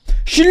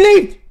 She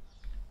leave.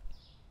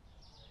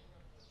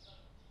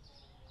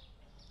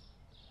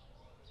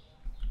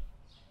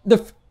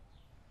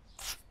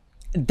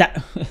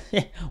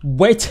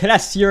 Wait till I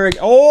see her.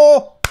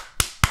 Oh,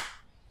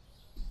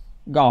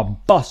 gonna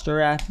bust her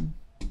ass.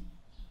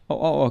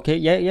 Oh, okay.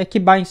 Yeah.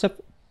 Keep buying stuff.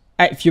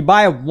 If you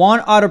buy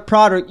one other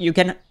product, you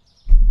can.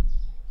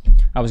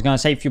 I was gonna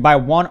say, if you buy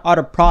one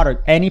other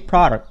product, any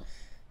product,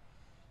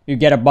 you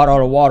get a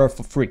bottle of water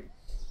for free.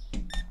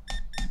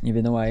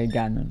 Even though I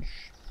got none.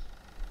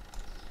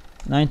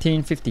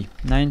 1950.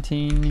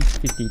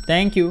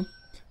 Thank you.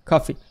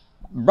 Coffee.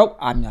 Bro,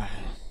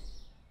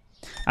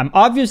 I'm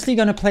obviously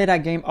gonna play that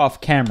game off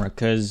camera,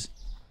 cause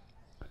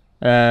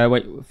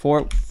wait,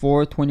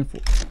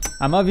 424.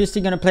 I'm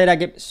obviously gonna play that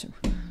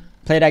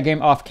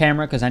game off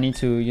camera, cause I need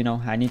to,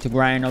 I need to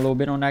grind a little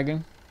bit on that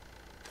game.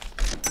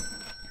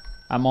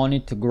 I'm on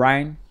it to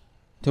grind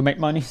to make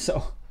money,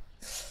 so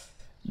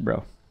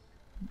bro.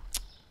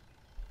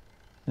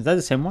 Is that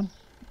the same one?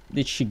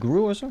 Did she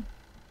grew or so?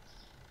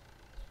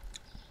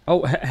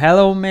 Oh,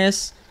 hello,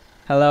 miss.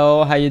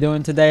 Hello, how you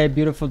doing today?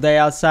 Beautiful day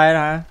outside,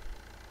 huh?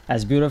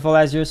 As beautiful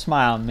as your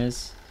smile,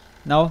 miss.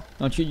 No?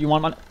 Don't you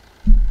want money?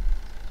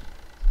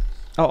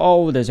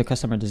 Oh, there's a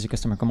customer.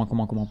 Come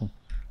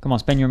on,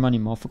 spend your money,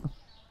 motherfucker.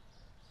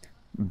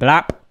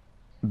 Blap.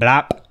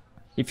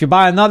 If you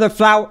buy another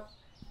flower.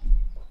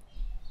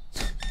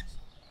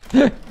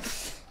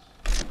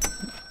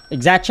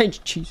 Exact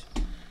change. Cheese.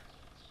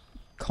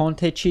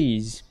 Conte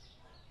cheese.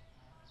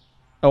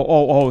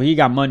 Oh, he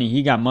got money.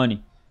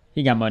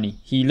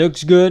 He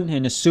looks good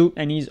in a suit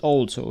and he's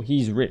old, so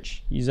he's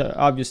rich. He's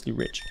obviously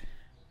rich.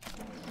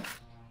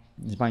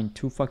 He's buying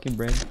 2 fucking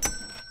bread.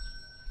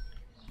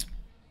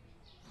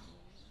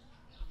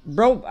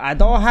 Bro, I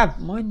don't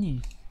have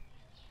money.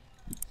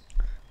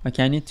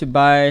 Okay, I need to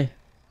buy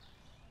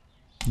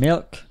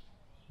milk,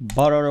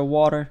 bottled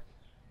water,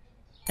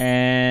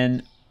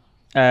 and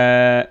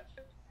wait,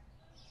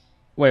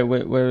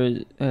 where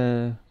is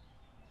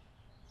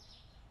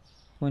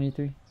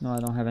 23? No, I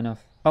don't have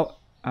enough. Oh,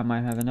 I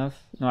might have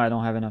enough. No, I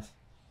don't have enough.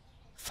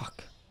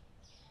 Fuck.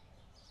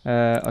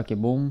 Okay,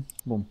 boom,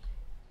 boom.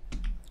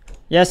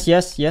 Yes,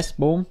 yes, yes,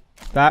 boom,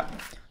 bap,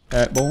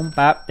 boom,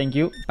 bap. Thank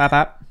you, bap,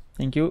 bap.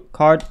 Thank you.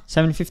 Card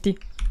 750.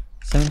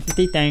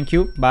 750. Thank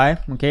you. Bye.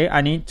 Okay,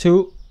 I need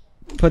to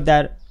put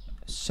that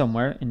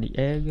somewhere in the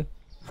egg.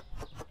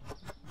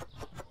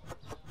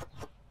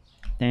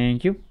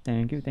 Thank you.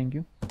 Thank you. Thank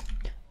you.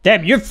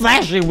 Damn, you're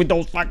flashing with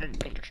those fucking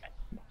pictures.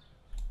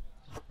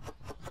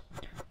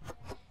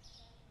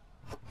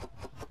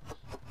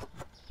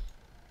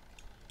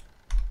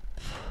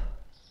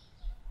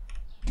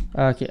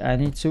 Okay, I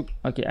need to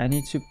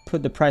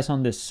put the price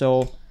on this.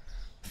 So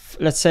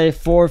let's say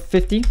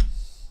 450.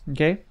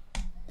 Okay.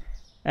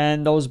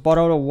 And those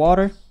bottled of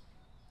water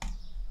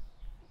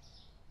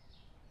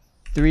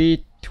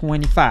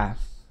 325.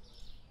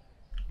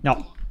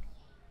 No.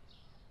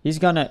 He's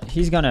gonna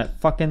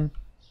fucking.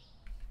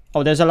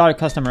 Oh, there's a lot of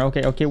customer.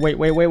 Okay, okay, wait.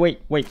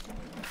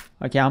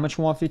 Okay, how much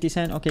you want? 50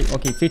 cents? Okay,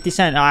 50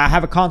 cents. I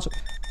have a console.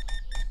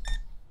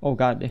 Oh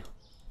god.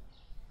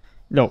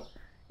 No.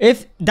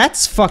 If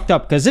that's fucked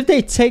up, because if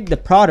they take the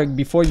product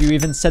before you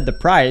even set the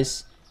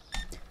price,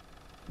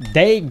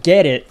 they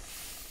get it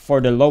for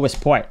the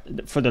lowest point,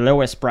 for the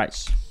lowest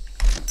price.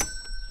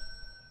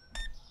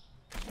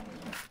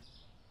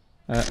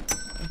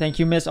 Thank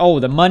you, miss. Oh,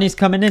 the money's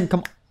coming in.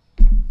 Come on.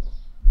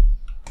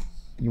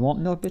 You want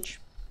milk, bitch?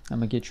 I'm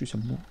gonna get you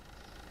some milk.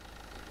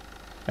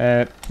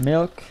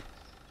 Milk.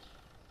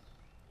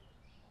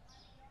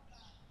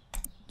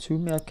 2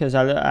 milk, because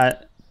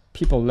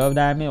people love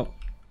that milk.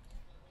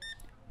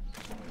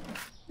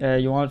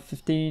 You want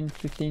 15,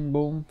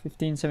 boom,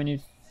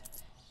 15.70.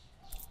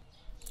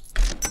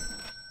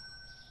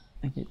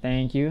 Okay,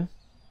 thank you.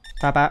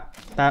 Pap.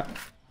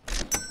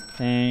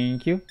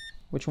 Thank you.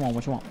 Which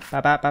one?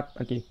 Pap.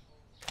 Okay.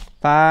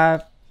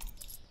 5.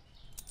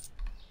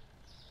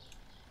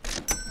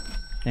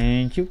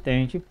 Thank you.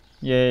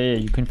 Yeah,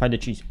 you can find the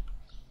cheese.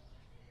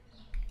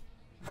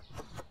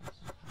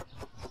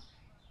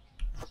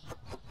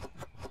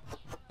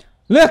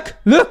 Look!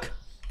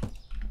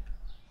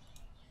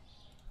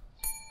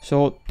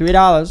 So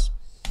 $3.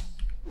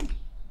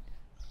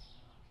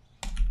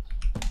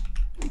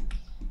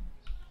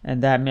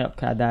 And that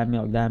milk.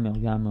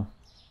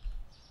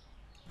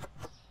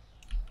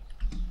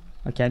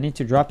 Okay, I need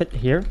to drop it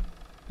here.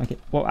 Okay,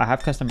 well, I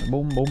have customer.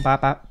 Boom,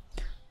 pap.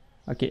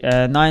 Okay,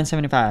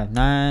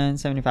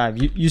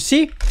 9.75. You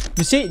see,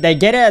 they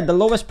get it at the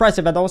lowest price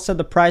if I don't set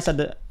the price at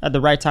the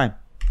right time.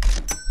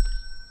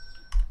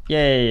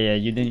 Yeah.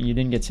 You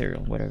didn't get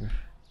cereal. Whatever.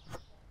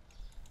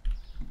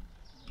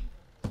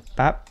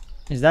 Pap.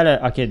 Is that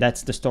a... Okay,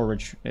 that's the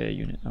storage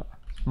unit. Oh,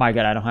 my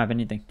god, I don't have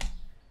anything.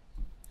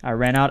 I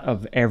ran out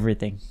of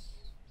everything.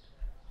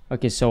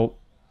 Okay, so...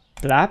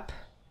 Blap.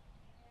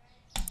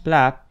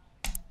 Okay,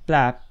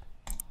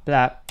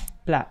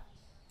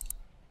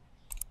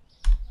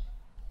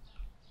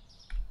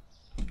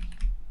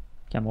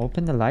 I'm gonna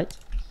open the light.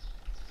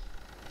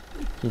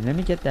 Okay, let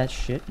me get that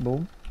shit.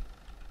 Boom.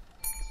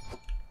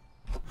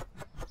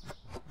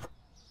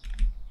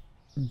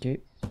 Okay.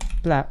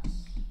 Blap.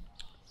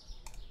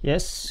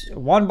 Yes,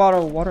 1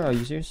 bottle of water. Are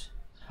you serious?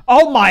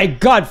 Oh my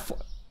god!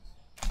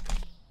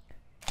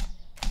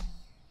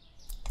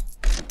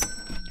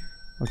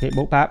 Okay,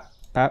 boom, pap.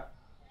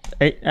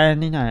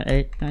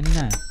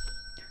 8.99.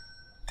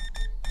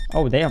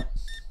 Oh damn.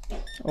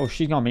 Oh,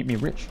 she's gonna make me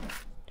rich.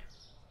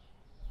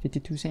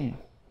 52 cents.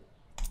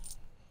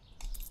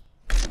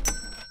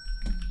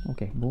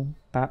 Okay, boom,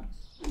 pap.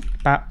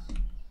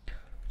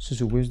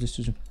 Suzu, where's the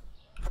Suzu?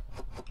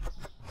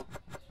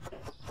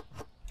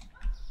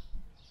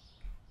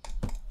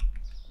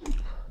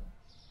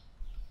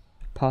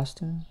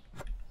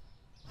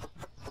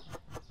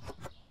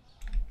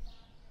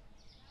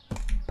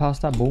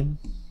 Pasta, boom.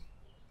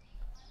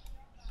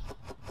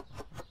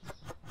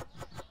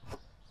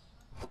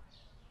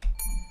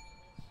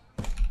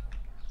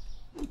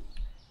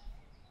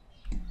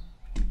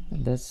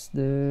 And that's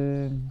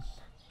the...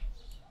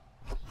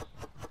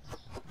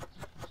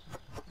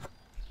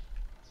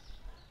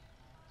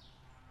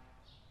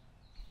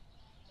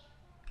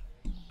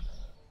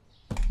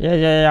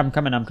 Yeah, I'm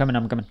coming.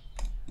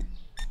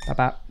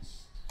 Papa.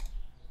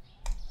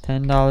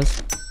 $10.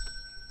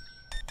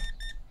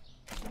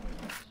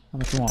 How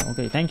much you want?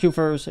 Okay, thank you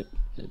for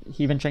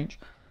even change.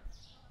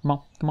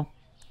 Come on.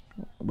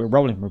 We're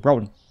rolling.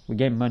 We're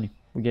getting money.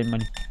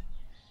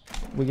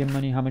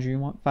 How much do you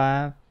want?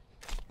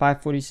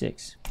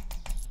 5.46.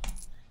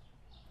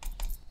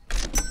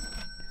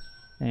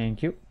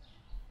 Thank you.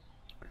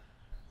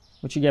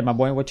 What you get, my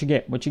boy? What you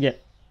get?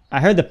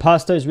 I heard the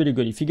pasta is really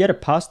good. If you get a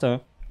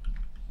pasta,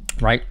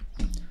 right?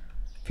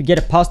 If you get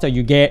a pasta,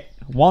 you get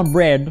 1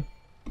 bread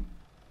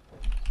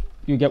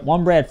you get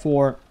one bread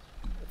for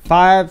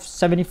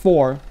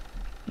 $5.74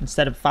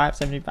 instead of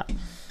 $5.75.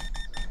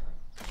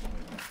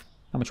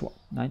 How much what?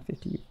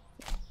 $9.50.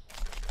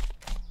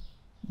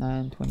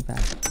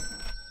 $9.25.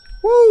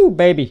 Woo,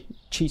 baby.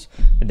 Cheese.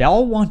 They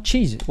all want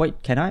cheese.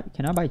 Wait, can I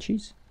buy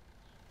cheese?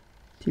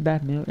 Tea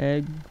bag, milk,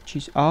 egg,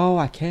 cheese. Oh,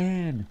 I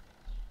can.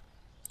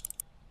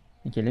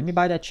 Okay, let me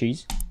buy that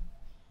cheese.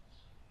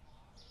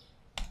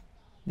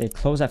 They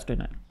close after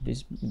 9.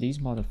 These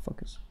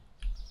motherfuckers.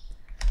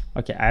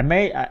 Okay, I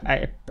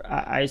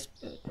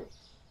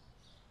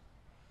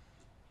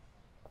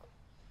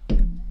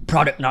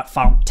product not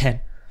found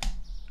 10.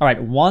 All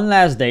right, one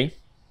last day.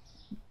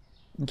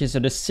 Okay, so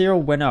the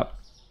cereal went up.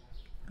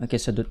 Okay,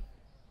 so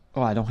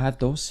oh, I don't have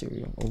those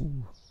cereal. Oh.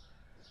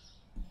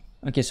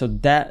 Okay, so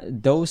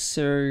those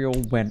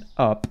cereal went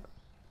up.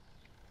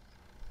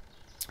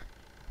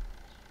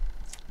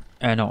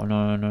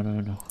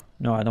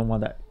 No, I don't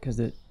want that because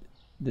the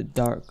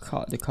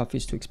coffee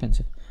is too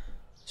expensive.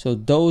 So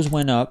those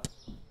went up.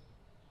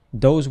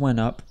 Those went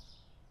up.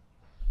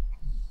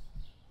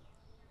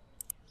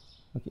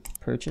 Okay,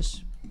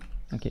 purchase.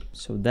 Okay,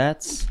 so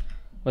that's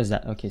what's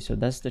that? Okay, so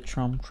that's the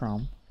Trump.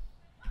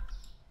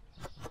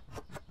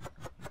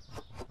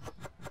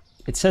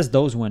 It says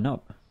those went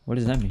up. What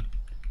does that mean?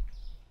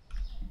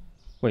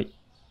 Wait.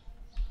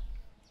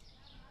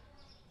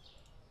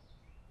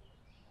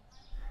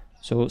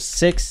 So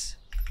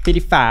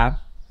 $6.55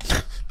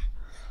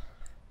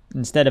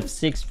 instead of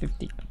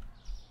 $6.50.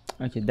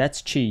 Okay,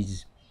 that's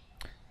cheese.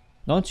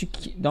 Don't you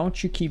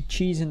keep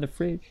cheese in the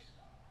fridge?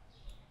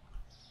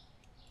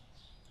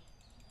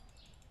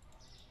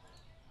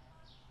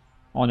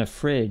 On a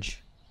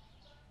fridge.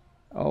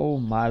 Oh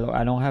my lord,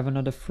 I don't have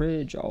another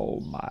fridge. Oh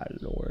my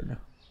lord.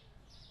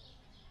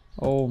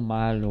 Oh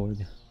my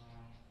lord.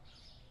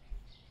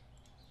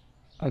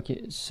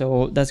 Okay,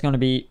 so that's gonna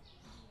be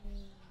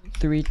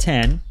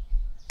 $3.10.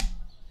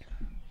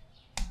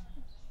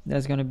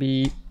 That's gonna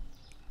be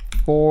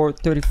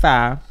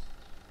 $4.35.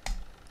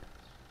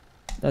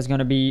 That's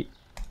gonna be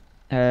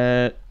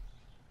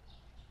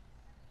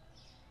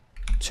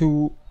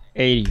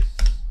 $2.80.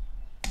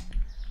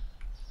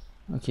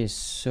 Okay,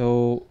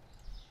 so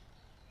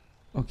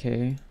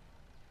okay.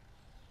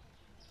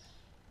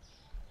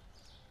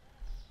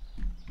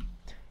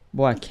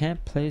 Boy, I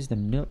can't place the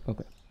milk.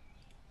 Okay.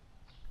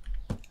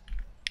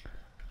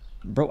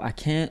 Bro, I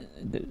can't.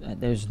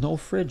 There's no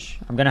fridge.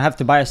 I'm gonna have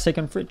to buy a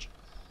second fridge.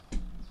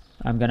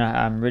 I'm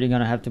really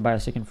gonna have to buy a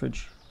second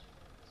fridge.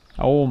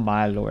 Oh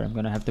my lord, I'm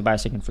gonna have to buy a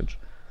second fridge.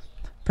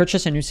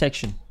 Purchase a new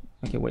section.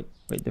 Okay, wait.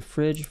 The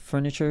fridge,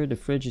 furniture. The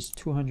fridge is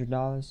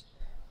 $200.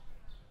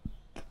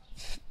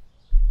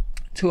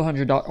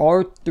 $200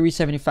 or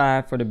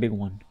 $375 for the big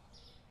one.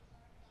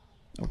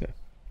 Okay.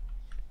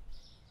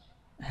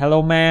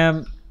 Hello,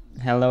 ma'am.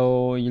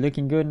 Hello. You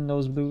looking good in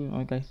those blue?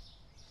 Okay.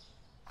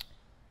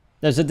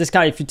 There's a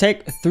discount. If you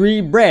take 3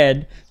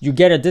 bread, you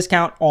get a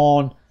discount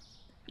on.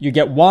 You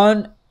get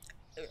 1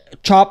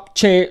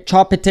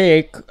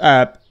 Chopete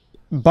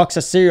box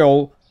of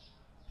cereal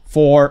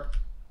for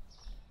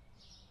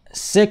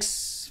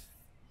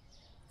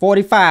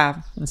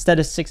 $6.45 instead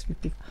of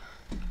 $6.50.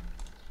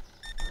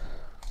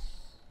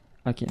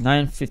 Okay,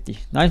 $9.50.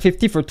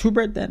 $9.50 for 2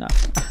 bread. Then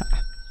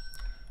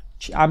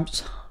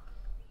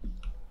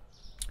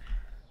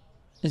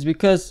it's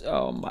because,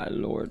 oh my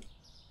lord,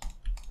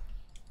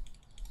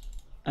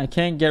 I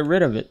can't get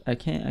rid of it. I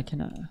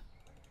cannot.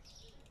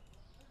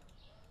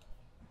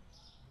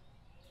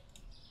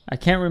 I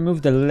can't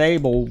remove the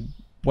label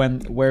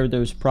where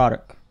there's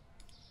product.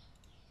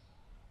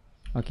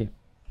 Okay.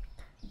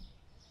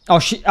 Oh,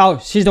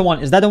 she's the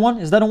one. Is that the one?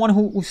 Is that the one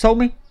who sold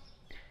me?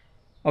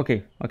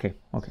 Okay.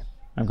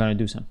 I'm gonna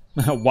do some.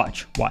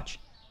 Watch.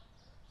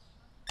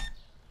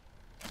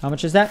 How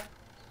much is that?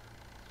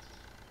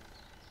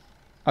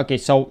 Okay,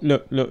 so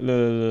look.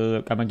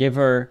 I'm gonna give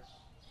her.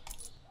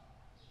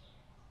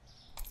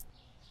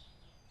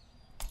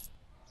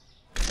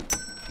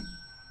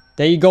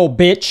 There you go,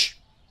 bitch.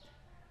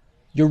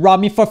 You rob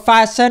me for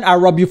 5 cents, I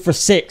rob you for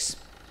 6.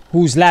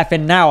 Who's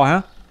laughing now,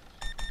 huh?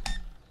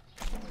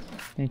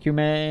 Thank you,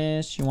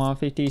 miss. You want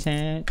 50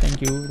 cents?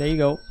 Thank you. There you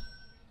go.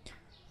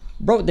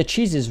 Bro, the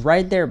cheese is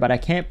right there, but I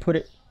can't put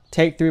it.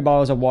 Take 3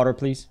 bottles of water,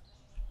 please.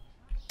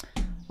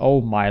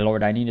 Oh my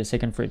lord, I need a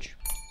second fridge.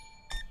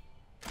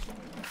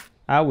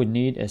 I would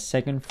need a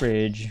second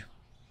fridge.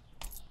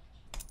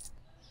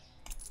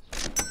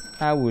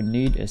 I would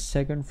need a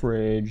second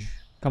fridge.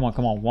 Come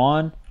on.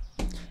 1.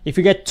 If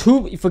you get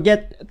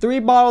 3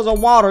 bottles of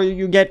water,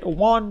 you get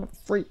 1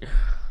 free.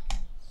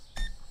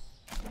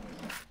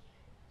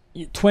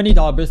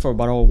 $20 bill for a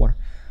bottle of water.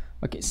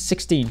 Okay,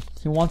 16.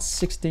 He wants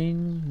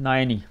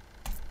 $16.90.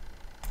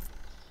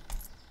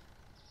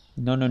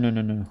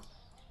 No.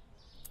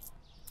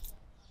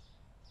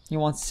 He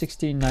wants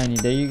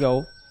 $16.90. There you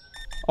go.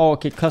 Oh,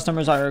 okay.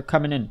 Customers are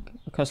coming in.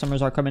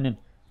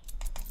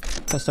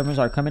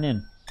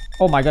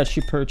 Oh my god,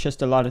 she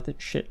purchased a lot of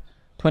shit.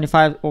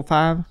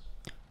 $25.05.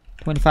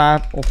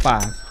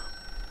 $25.05.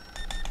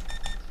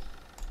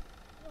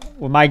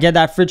 We might get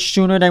that fridge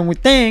sooner than we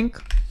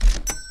think.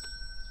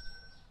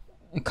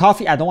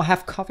 Coffee? I don't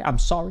have coffee. I'm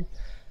sorry.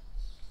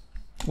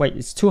 Wait,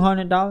 it's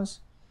 $200?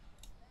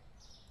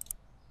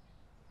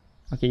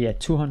 Okay, yeah,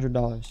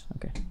 $200.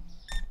 Okay.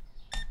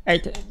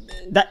 Hey,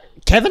 that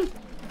Kevin?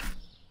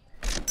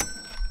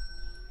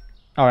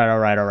 All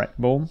right.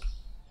 Boom.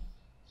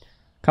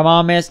 Come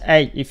on, miss.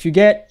 Hey, if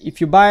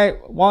you buy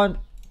one,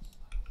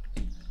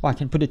 oh, I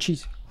can put the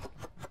cheese.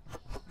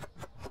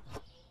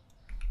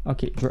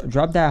 Okay,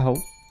 drop that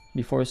hoe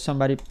before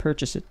somebody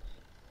purchase it.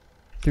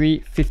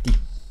 $3.50.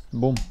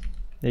 Boom.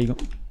 There you go.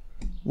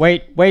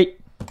 Wait.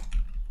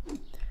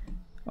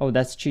 Oh,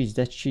 that's cheese.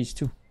 That's cheese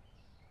too.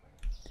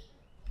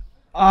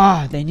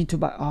 Ah, they need to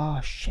buy. Oh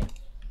shit.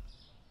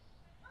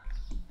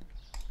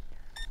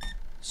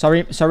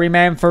 Sorry,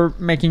 ma'am, for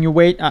making you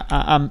wait.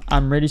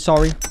 I'm really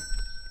sorry.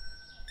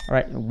 All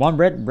right, one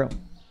bread, bro.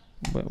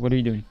 What are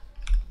you doing?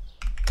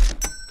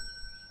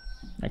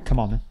 Like, come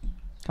on, man.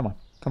 Come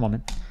on,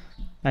 man.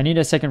 I need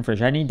a second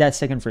fridge. I need that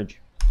second fridge.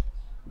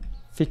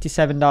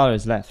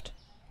 $57 left.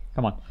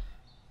 Come on.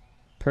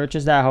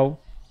 Purchase that hoe.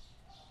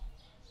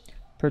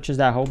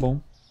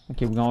 Boom.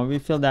 Okay, we're gonna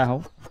refill that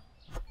hoe.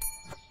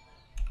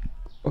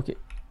 Okay.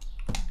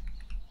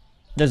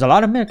 There's a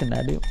lot of milk in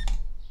that deal.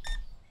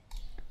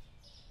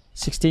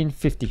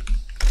 $16.50.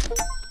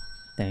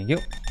 Thank you.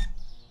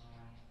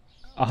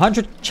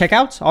 100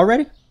 checkouts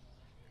already?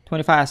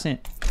 25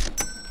 cents.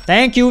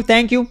 Thank you.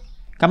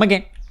 Come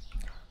again.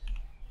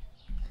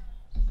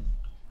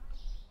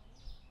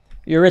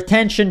 Your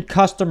attention,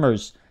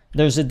 customers.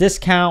 There's a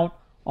discount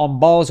on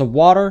bottles of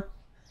water.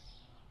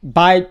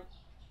 Buy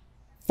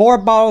 4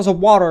 bottles of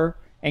water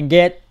and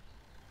get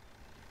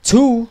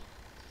 2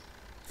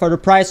 for the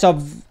price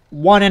of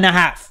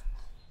 1.5.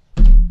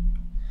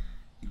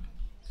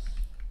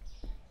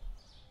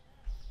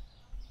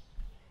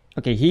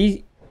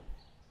 Okay,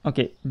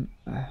 okay.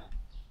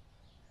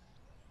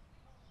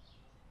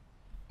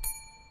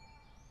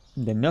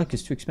 The milk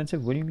is too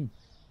expensive? What do you mean?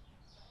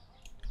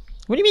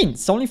 What do you mean?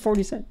 It's only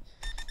 40 cents.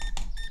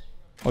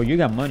 Oh, you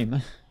got money,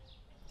 man.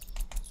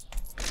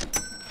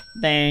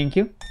 Thank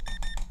you.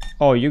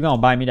 Oh, you're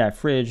gonna buy me that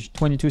fridge.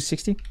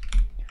 $22.60.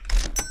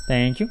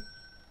 Thank you.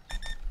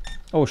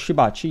 Oh, she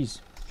bought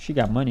cheese. She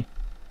got money.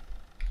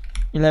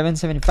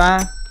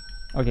 $11.75.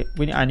 Okay,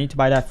 I need to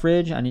buy that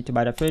fridge.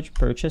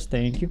 Purchase.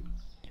 Thank you.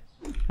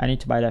 I need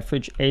to buy that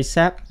fridge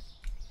ASAP.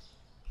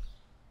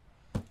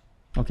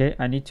 Okay,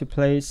 I need to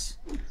place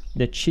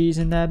the cheese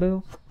in that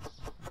bill.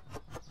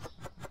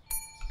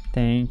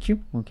 Thank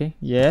you. Okay,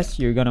 yes,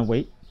 you're gonna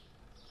wait.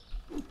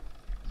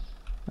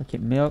 Okay,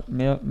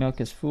 milk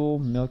is full.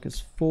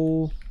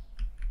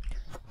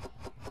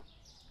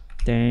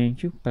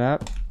 Thank you.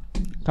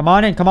 Come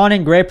on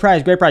in. Great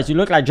price. You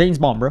look like James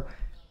Bond, bro.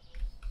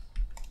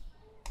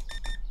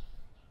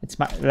 It's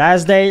my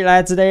last day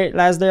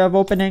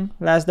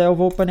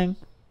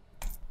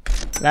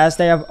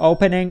of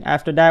opening.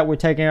 After that, we're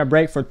taking a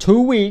break for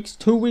 2 weeks.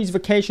 2 weeks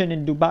vacation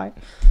in Dubai.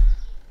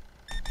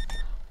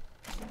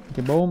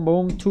 Okay, boom.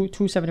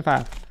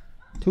 $2.75.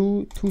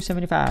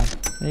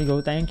 $2.75. There you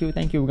go. Thank you.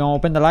 We're gonna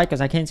open the light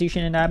because I can't see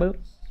shit in that boat.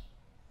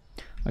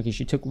 Okay,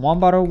 she took 1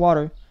 bottle of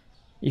water.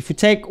 If you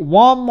take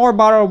 1 more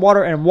bottle of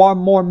water and 1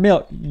 more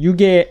milk, you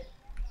get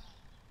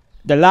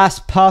the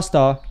last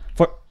pasta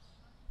for...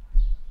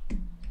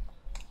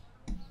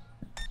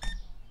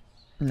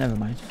 Never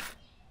mind.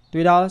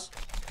 $3.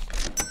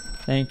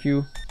 Thank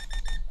you.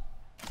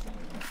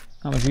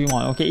 How much do you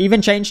want? Okay,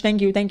 even change.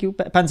 Thank you.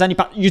 Panzani.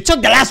 You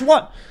took the last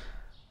one.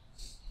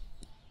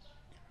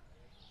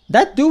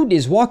 That dude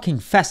is walking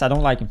fast. I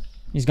don't like him.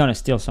 He's gonna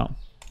steal some.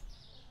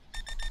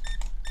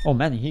 Oh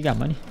man, he got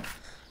money.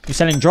 You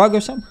selling drug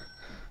or something?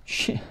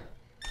 Shit.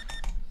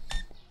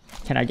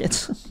 Can I get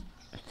some?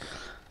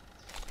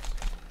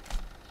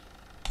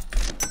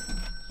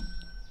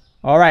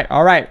 All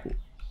right.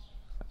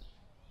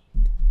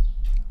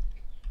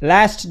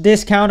 Last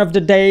discount of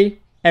the day.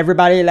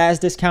 Everybody,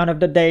 last discount of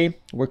the day.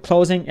 We're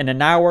closing in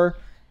an hour.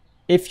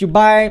 If you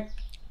buy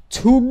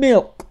 2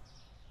 milk,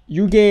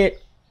 you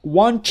get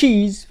 1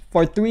 cheese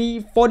for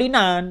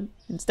 $3.49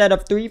 instead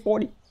of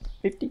 $3.50.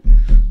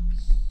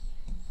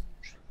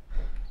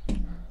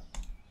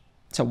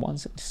 It's a 1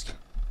 cent discount.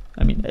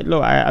 I mean,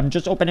 look, I'm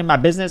just opening my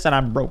business and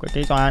I'm broke,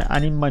 okay? So I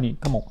need money.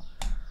 Come on.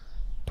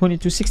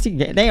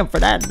 $22.60. Damn, for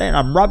that, then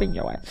I'm robbing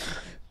your ass.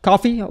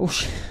 Coffee? Oh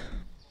shit.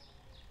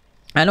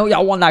 I know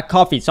y'all want that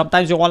coffee.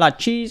 Sometimes you want that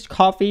cheese,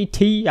 coffee,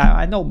 tea.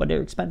 I know, but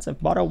they're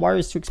expensive. Bottled water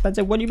is too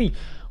expensive. What do you mean?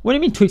 What do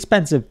you mean too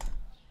expensive?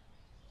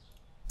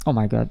 Oh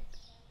my god.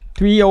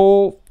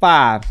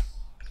 $3.05.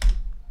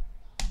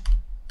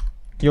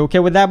 You okay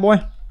with that,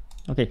 boy?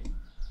 Okay.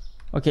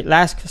 Okay,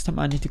 last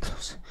customer. I need to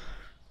close.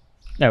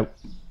 No.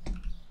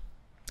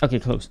 Okay,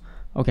 close.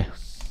 Okay.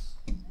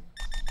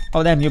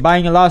 Oh damn, you're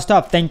buying a lot of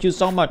stuff. Thank you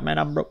so much, man.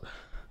 I'm broke.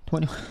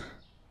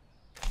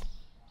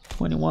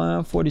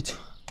 21.42.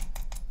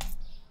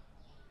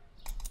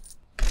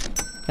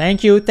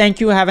 Thank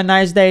you. Have a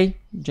nice day.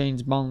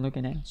 James Bond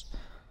looking ass.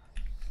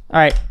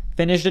 Alright,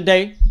 finish the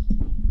day.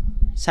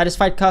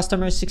 Satisfied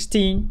customer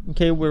 16.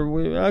 Okay,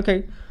 we're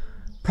okay.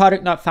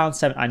 Product not found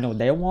 7. I know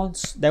they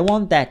want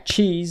that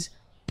cheese.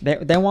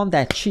 They want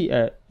that cheese.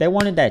 They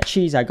wanted that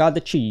cheese. I got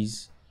the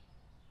cheese.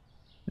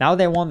 Now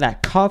they want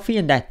that coffee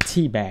and that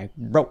tea bag,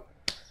 bro.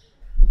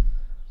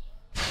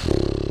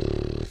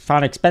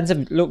 Found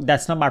expensive. Look,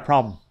 that's not my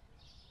problem.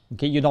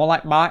 Okay, you don't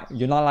like my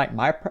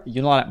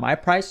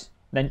price.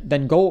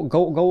 Then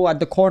go at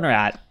the corner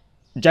at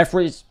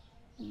Jeffrey's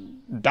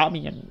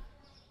Dummy and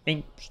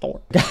Ink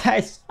store.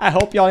 Guys, I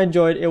hope y'all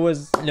enjoyed. It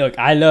was, look,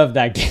 I love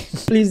that game.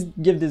 Please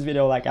give this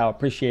video a like. I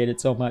appreciate it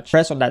so much.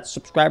 Press on that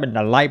subscribe and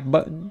the like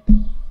button.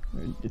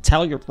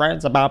 Tell your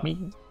friends about me,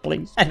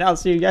 please. And I'll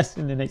see you guys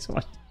in the next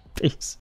one. Peace.